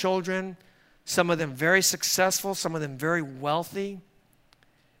 married with children, some of them very successful, some of them very wealthy.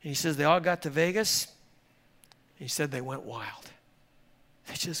 And he says they all got to Vegas. He said they went wild.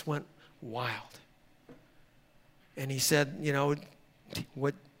 They just went wild. And he said,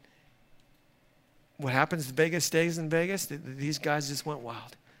 what happens in Vegas stays in Vegas. These guys just went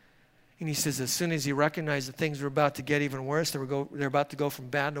wild. And he says as soon as he recognized that things were about to get even worse, they're about to go from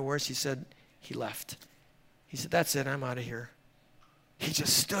bad to worse, he said he left. He said, that's it, I'm out of here. He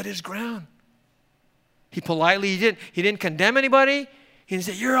just stood his ground. He didn't condemn anybody. He didn't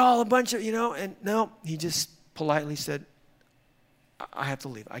say, you're all a bunch of, and no, he just politely said, I have to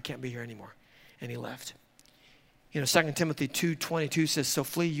leave. I can't be here anymore. And he left. 2 Timothy 2:22 says, so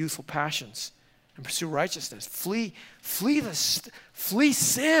flee youthful passions and pursue righteousness. Flee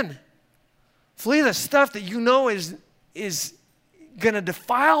sin. Flee the stuff that is going to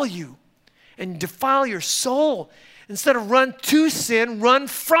defile you and defile your soul. Instead of run to sin, run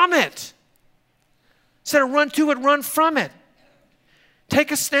from it. Instead of run to it, run from it.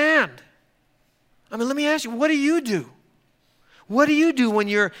 Take a stand. I mean, let me ask you, what do you do? What do you do when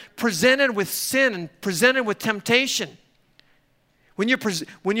you're presented with sin and presented with temptation? When you're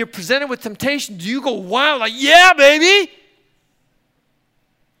presented with temptation, do you go wild like, yeah, baby?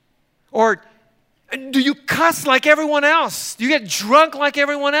 Or do you cuss like everyone else? Do you get drunk like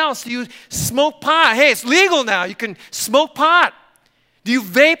everyone else? Do you smoke pot? Hey, it's legal now. You can smoke pot. Do you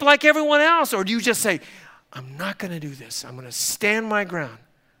vape like everyone else? Or do you just say, I'm not going to do this. I'm going to stand my ground.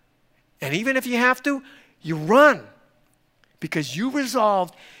 And even if you have to, you run. Because you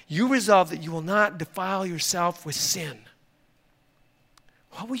resolved that you will not defile yourself with sin.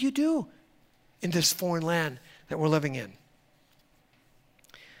 What will you do in this foreign land that we're living in?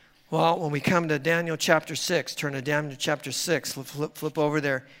 Well, when we come to Daniel chapter 6, turn to Daniel chapter 6, flip over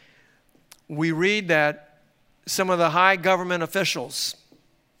there, we read that some of the high government officials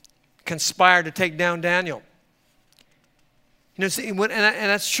conspired to take down Daniel. You know, see, and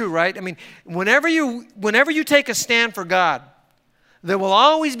that's true, right? I mean, whenever you take a stand for God, there will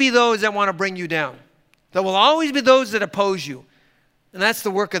always be those that want to bring you down. There will always be those that oppose you. And that's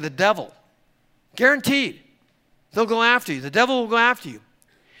the work of the devil. Guaranteed. They'll go after you. The devil will go after you.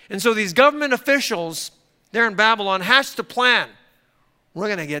 And so these government officials there in Babylon hatched a plan. We're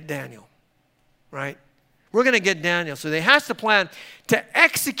going to get Daniel, right? We're going to get Daniel. So they hatched a plan to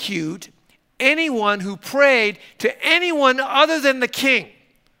execute anyone who prayed to anyone other than the king.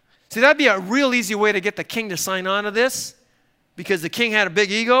 See, that'd be a real easy way to get the king to sign on to this, because the king had a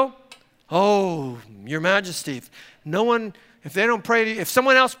big ego. Oh, your majesty, if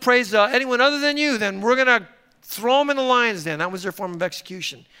someone else prays anyone other than you, then we're going to throw them in the lion's den. That was their form of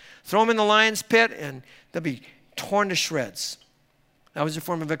execution. Throw them in the lion's pit and they'll be torn to shreds. That was their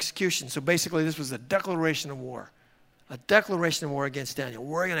form of execution. So basically this was a declaration of war. A declaration of war against Daniel.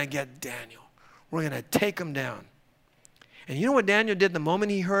 We're going to get Daniel. We're going to take him down. And you know what Daniel did the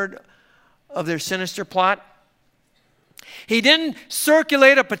moment he heard of their sinister plot? He didn't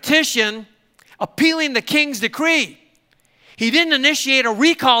circulate a petition appealing the king's decree. He didn't initiate a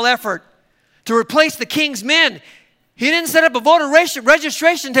recall effort to replace the king's men. He didn't set up a voter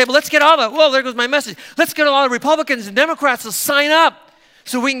registration table. Let's get all the, well, there goes my message. Let's get all the Republicans and Democrats to sign up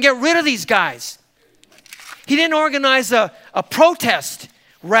so we can get rid of these guys. He didn't organize a protest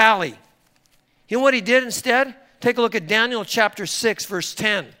rally. You know what he did instead? Take a look at Daniel chapter 6, verse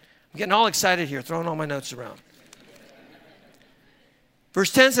 10. I'm getting all excited here, throwing all my notes around.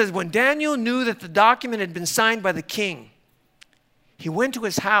 Verse 10 says, when Daniel knew that the document had been signed by the king, he went to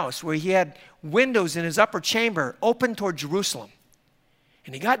his house where he had windows in his upper chamber open toward Jerusalem.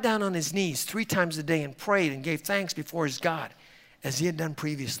 And he got down on his knees 3 times a day and prayed and gave thanks before his God as he had done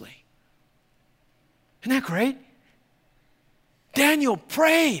previously. Isn't that great? Daniel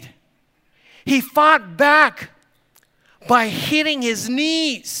prayed. He fought back by hitting his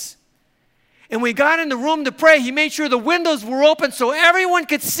knees. And when he got in the room to pray, he made sure the windows were open so everyone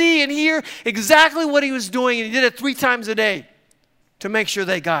could see and hear exactly what he was doing. And he did it 3 times a day to make sure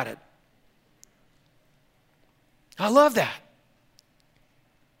they got it. I love that.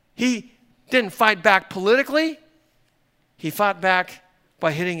 He didn't fight back politically. He fought back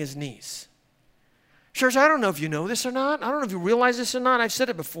by hitting his knees. Church, I don't know if you know this or not. I don't know if you realize this or not. I've said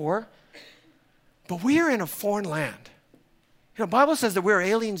it before. But we are in a foreign land. You know, the Bible says that we're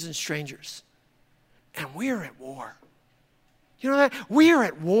aliens and strangers. And we are at war. You know that? We are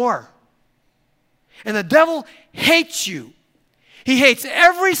at war. And the devil hates you. He hates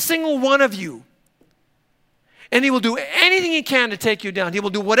every single one of you. And he will do anything he can to take you down. He will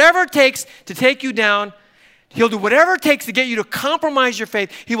do whatever it takes to take you down. He'll do whatever it takes to get you to compromise your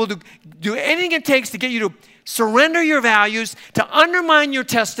faith. He will do anything it takes to get you to surrender your values, to undermine your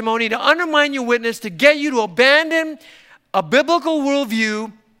testimony, to undermine your witness, to get you to abandon a biblical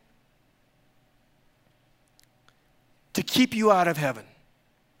worldview, to keep you out of heaven.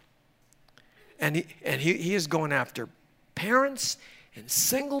 And he is going after parents and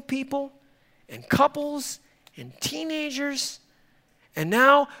single people and couples and teenagers. And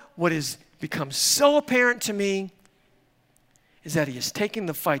now what has become so apparent to me is that he is taking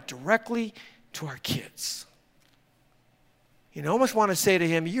the fight directly to our kids. You know, I almost want to say to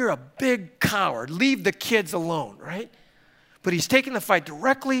him, you're a big coward. Leave the kids alone, right? But he's taking the fight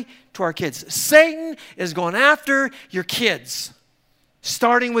directly to our kids. Satan is going after your kids,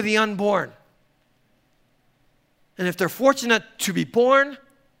 starting with the unborn. And if they're fortunate to be born,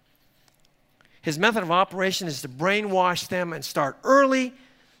 his method of operation is to brainwash them and start early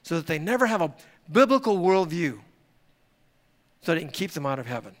so that they never have a biblical worldview, so that he can keep them out of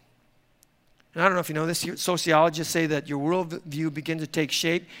heaven. And I don't know if you know this, sociologists say that your worldview begins to take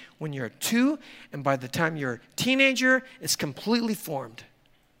shape when you're 2, and by the time you're a teenager, it's completely formed.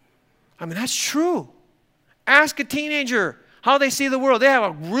 I mean, that's true. Ask a teenager how they see the world. They have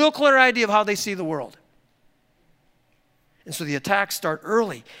a real clear idea of how they see the world. And so the attacks start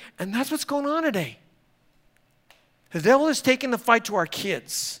early. And that's what's going on today. The devil is taking the fight to our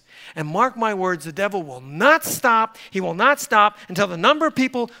kids. And mark my words, the devil will not stop. He will not stop until the number of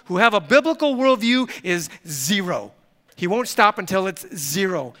people who have a biblical worldview is 0. He won't stop until it's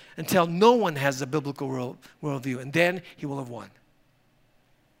 0, until no one has a biblical worldview. And then he will have won.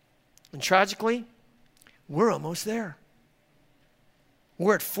 And tragically, we're almost there.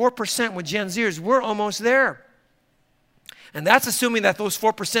 We're at 4% with Gen Zers. We're almost there. And that's assuming that those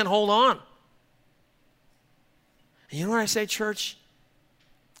 4% hold on. And you know what I say, church?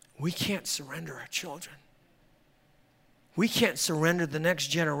 We can't surrender our children. We can't surrender the next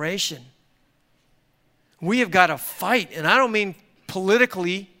generation. We have got to fight, and I don't mean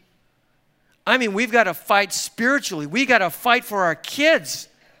politically. I mean, we've got to fight spiritually. We've got to fight for our kids.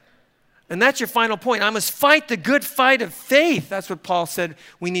 And that's your final point. I must fight the good fight of faith. That's what Paul said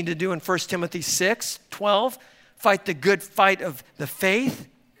we need to do in 1 Timothy 6:12. Fight the good fight of the faith.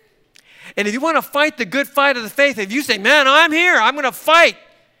 And if you want to fight the good fight of the faith, if you say, man, I'm here, I'm going to fight.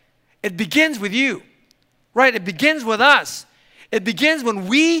 It begins with you, right? It begins with us. It begins when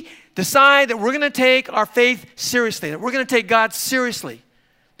we decide that we're going to take our faith seriously, that we're going to take God seriously,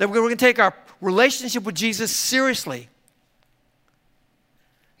 that we're going to take our relationship with Jesus seriously.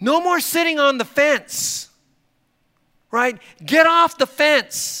 No more sitting on the fence, right? Get off the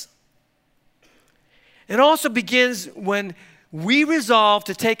fence. It also begins when we resolve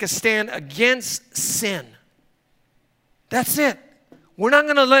to take a stand against sin. That's it. We're not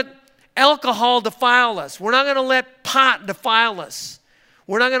going to let alcohol defile us. We're not going to let pot defile us.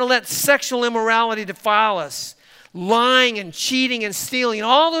 We're not going to let sexual immorality defile us. Lying and cheating and stealing,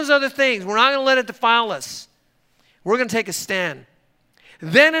 all those other things, we're not going to let it defile us. We're going to take a stand.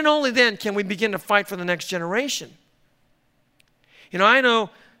 Then and only then can we begin to fight for the next generation. You know, I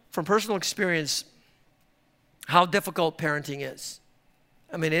know from personal experience how difficult parenting is.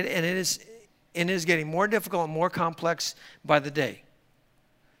 I mean, it is getting more difficult and more complex by the day.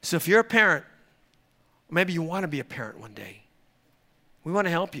 So if you're a parent, maybe you want to be a parent one day, we want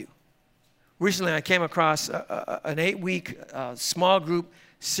to help you. Recently, I came across an 8-week small group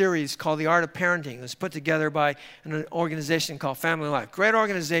series called The Art of Parenting. It was put together by an organization called Family Life. Great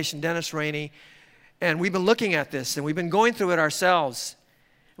organization, Dennis Rainey. And we've been looking at this, and we've been going through it ourselves.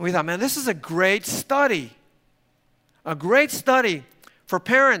 And we thought, man, this is a great study. A great study for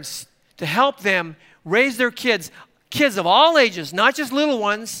parents to help them raise their kids of all ages, not just little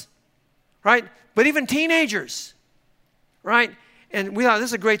ones, right? But even teenagers, right? And we thought this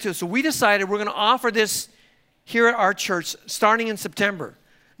is a great tool. So we decided we're going to offer this here at our church starting in September.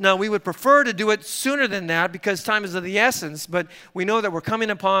 Now, we would prefer to do it sooner than that because time is of the essence, but we know that we're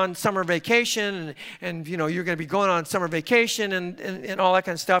coming upon summer vacation and you know, you're going to be going on summer vacation and all that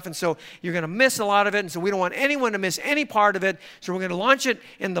kind of stuff, and so you're going to miss a lot of it, and so we don't want anyone to miss any part of it, so we're going to launch it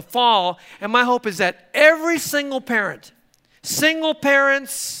in the fall, and my hope is that every single parent, single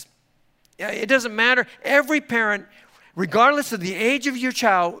parents, it doesn't matter, every parent, regardless of the age of your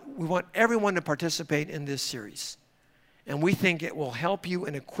child, we want everyone to participate in this series. And we think it will help you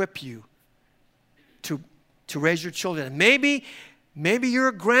and equip you to raise your children. And maybe you're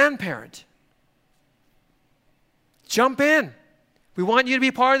a grandparent. Jump in. We want you to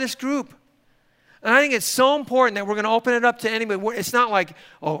be part of this group. And I think it's so important that we're going to open it up to anybody. It's not like,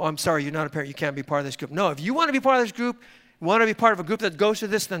 oh, I'm sorry, you're not a parent, you can't be part of this group. No, if you want to be part of this group, want to be part of a group that goes through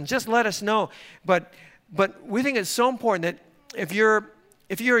this, then just let us know. But we think it's so important that if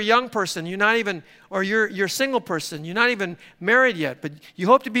you're a young person, you're not even, or you're a single person, you're not even married yet, but you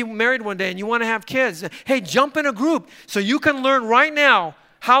hope to be married one day and you want to have kids, hey, jump in a group so you can learn right now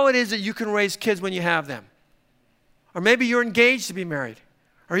how it is that you can raise kids when you have them. Or maybe you're engaged to be married,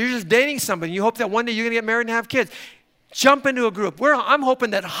 or you're just dating somebody and you hope that one day you're going to get married and have kids. Jump into a group. I'm hoping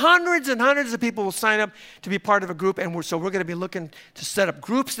that hundreds and hundreds of people will sign up to be part of a group, and so we're going to be looking to set up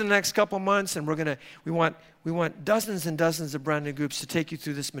groups in the next couple months, and we want dozens and dozens of brand new groups to take you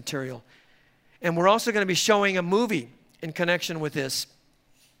through this material. And we're also going to be showing a movie in connection with this.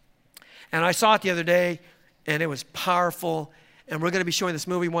 And I saw it the other day, and it was powerful. And we're going to be showing this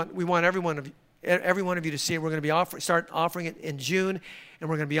movie. We want every one of you to see it. We're going to be start offering it in June, and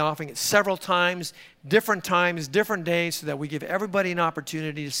we're going to be offering it several times, different days, so that we give everybody an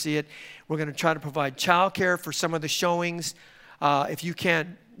opportunity to see it. We're going to try to provide childcare for some of the showings. If you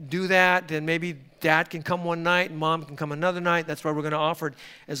can't do that, then maybe dad can come one night and mom can come another night. That's why we're going to offer it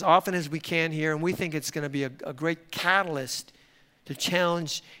as often as we can here. And we think it's going to be a great catalyst to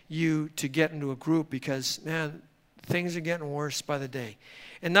challenge you to get into a group because, man, Things are getting worse by the day.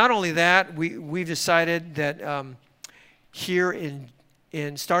 And not only that, we've decided that here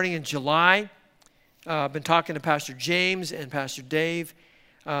in starting in July, I've been talking to Pastor James and Pastor Dave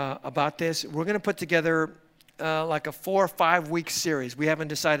about this. We're going to put together like a 4 or 5 week series. We haven't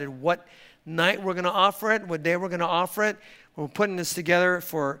decided what night we're going to offer it, what day we're going to offer it. We're putting this together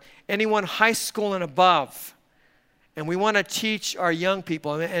for anyone high school and above. And we want to teach our young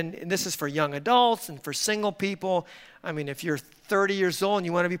people, and this is for young adults and for single people. I mean, if you're 30 years old and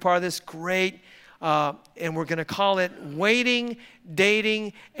you want to be part of this, great. And we're going to call it Waiting,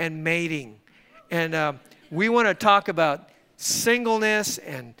 Dating, and Mating. And we want to talk about singleness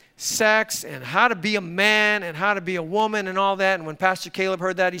and sex and how to be a man and how to be a woman and all that. And when Pastor Caleb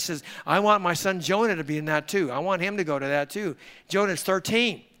heard that, he says, I want my son Jonah to be in that too. I want him to go to that too. Jonah's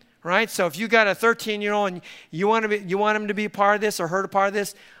 13, right? So if you got a 13-year-old and you want him to be a part of this or her a part of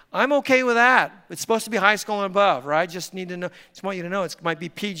this, I'm okay with that. It's supposed to be high school and above, right? Just need to know, just want you to know it might be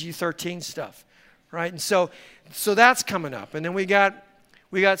PG-13 stuff, right? And so that's coming up. And then we got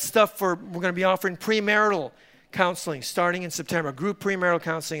stuff we're going to be offering premarital counseling starting in September, group premarital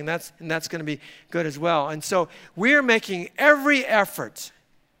counseling, and that's going to be good as well. And so we are making every effort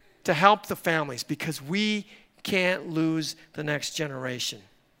to help the families because we can't lose the next generation.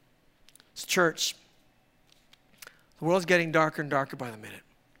 So church, the world's getting darker and darker by the minute.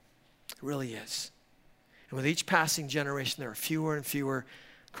 It really is. And with each passing generation, there are fewer and fewer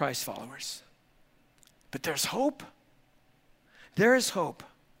Christ followers. But there's hope. There is hope.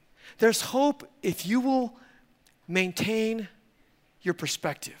 There's hope if you will maintain your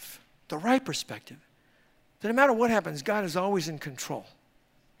perspective, the right perspective. That no matter what happens, God is always in control.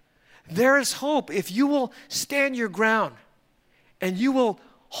 There is hope if you will stand your ground and you will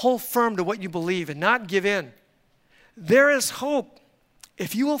hold firm to what you believe and not give in. There is hope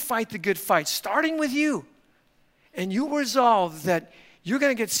if you will fight the good fight, starting with you, and you resolve that you're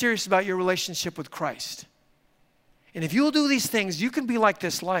going to get serious about your relationship with Christ. And if you'll do these things, you can be like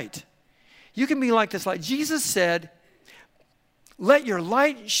this light. You can be like this light. Jesus said, let your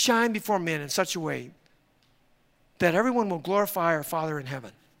light shine before men in such a way that everyone will glorify our Father in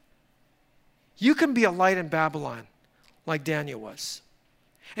heaven. You can be a light in Babylon like Daniel was.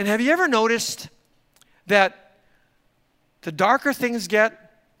 And have you ever noticed that the darker things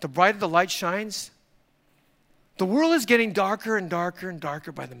get, the brighter the light shines? The world is getting darker and darker and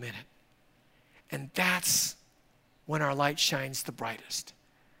darker by the minute. And that's when our light shines the brightest.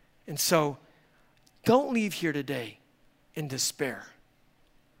 And so, don't leave here today in despair.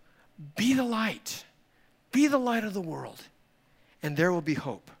 Be the light. Be the light of the world. And there will be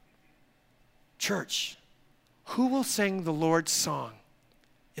hope. Church, who will sing the Lord's song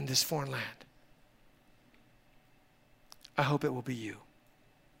in this foreign land? I hope it will be you.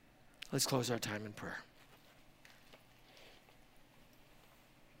 Let's close our time in prayer.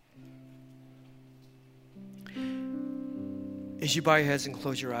 As you bow your heads and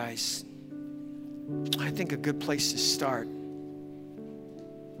close your eyes, I think a good place to start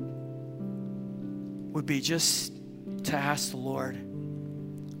would be just to ask the Lord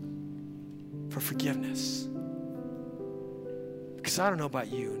for forgiveness. Because I don't know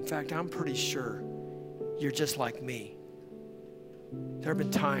about you. In fact, I'm pretty sure you're just like me. There have been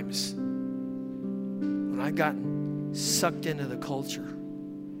times when I've gotten sucked into the culture,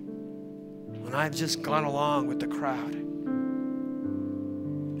 when I've just gone along with the crowd.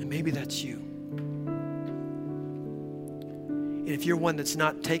 And maybe that's you. And if you're one that's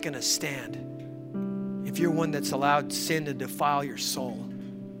not taken a stand, if you're one that's allowed sin to defile your soul,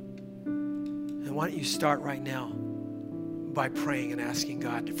 then why don't you start right now by praying and asking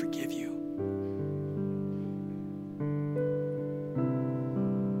God to forgive you.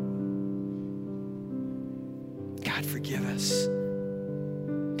 God, forgive us.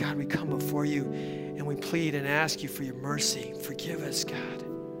 God, we come before you and we plead and ask you for your mercy. Forgive us, God.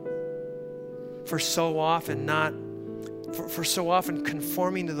 For so often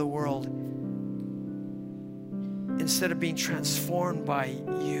conforming to the world instead of being transformed by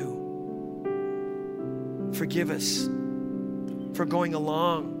you. Forgive us for going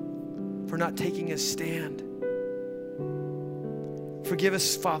along, for not taking a stand. Forgive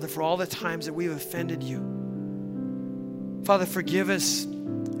us, Father, for all the times that we've offended you. Father, forgive us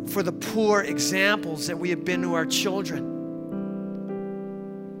for the poor examples that we have been to our children.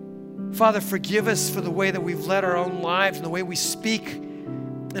 Father, forgive us for the way that we've led our own lives and the way we speak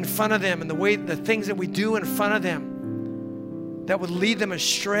in front of them and the things that we do in front of them that would lead them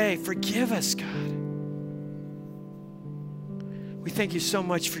astray. Forgive us, God. We thank you so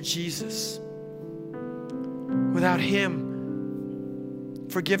much for Jesus. Without him,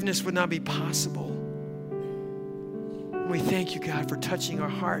 forgiveness would not be possible. We thank you, God, for touching our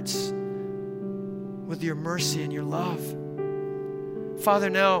hearts with your mercy and your love. Father,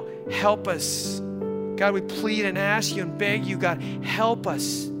 now help us. God, we plead and ask you and beg you, God, help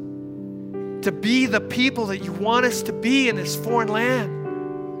us to be the people that you want us to be in this foreign land.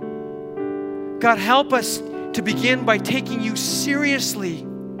 God, help us to begin by taking you seriously,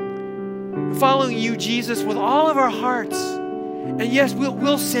 following you, Jesus, with all of our hearts. And yes,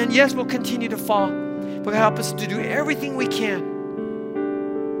 we'll sin. Yes, we'll continue to fall. But help us to do everything we can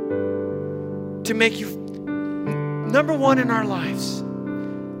to make you number one in our lives,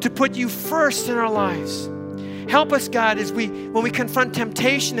 to put you first in our lives. Help us, God, when we confront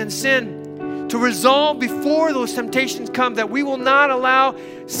temptation and sin, to resolve before those temptations come that we will not allow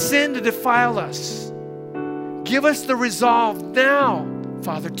sin to defile us. Give us the resolve now,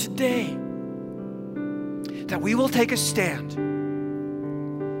 Father, today, that we will take a stand,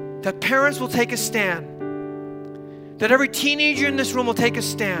 that parents will take a stand, that every teenager in this room will take a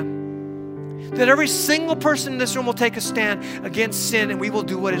stand, that every single person in this room will take a stand against sin, and we will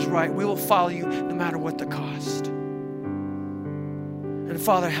do what is right. We will follow you no matter what the cost. And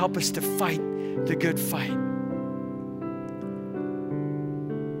Father, help us to fight the good fight.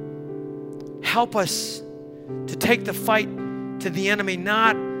 Help us to take the fight to the enemy,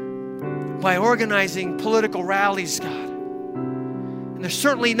 not by organizing political rallies, God. And there's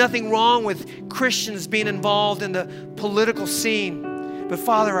certainly nothing wrong with Christians being involved in the political scene. But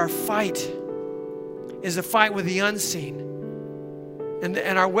Father, our fight is a fight with the unseen. And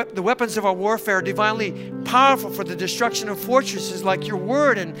the weapons of our warfare are divinely powerful for the destruction of fortresses like your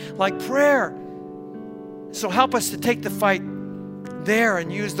word and like prayer. So help us to take the fight there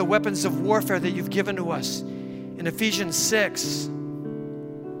and use the weapons of warfare that you've given to us in Ephesians 6.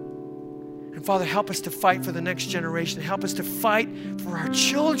 And Father, help us to fight for the next generation. Help us to fight for our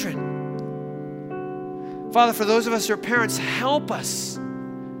children. Father, for those of us who are parents, help us.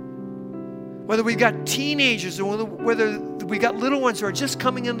 Whether we've got teenagers or whether we've got little ones who are just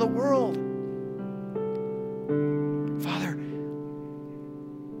coming in the world. Father,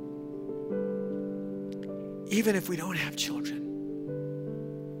 even if we don't have children,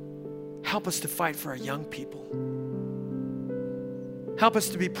 help us to fight for our young people. Help us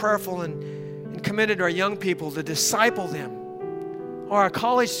to be prayerful and committed to our young people, to disciple them. Or our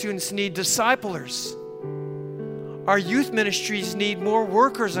college students need disciplers. Our youth ministries need more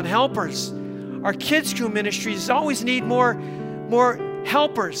workers and helpers. Our kids' crew ministries always need more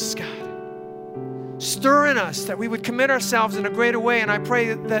helpers, God. Stir in us that we would commit ourselves in a greater way. And I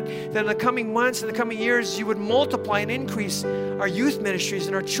pray that in the coming months and the coming years, you would multiply and increase our youth ministries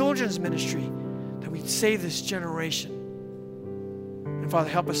and our children's ministry, that we'd save this generation. And Father,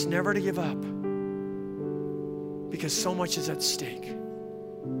 help us never to give up, because so much is at stake.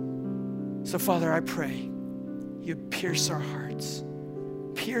 So Father, I pray you pierce our hearts.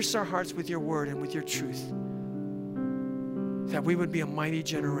 Pierce our hearts with your word and with your truth, that we would be a mighty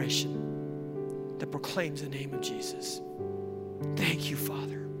generation that proclaims the name of Jesus. Thank you,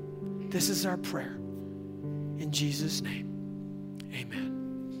 Father. This is our prayer. In Jesus' name, amen.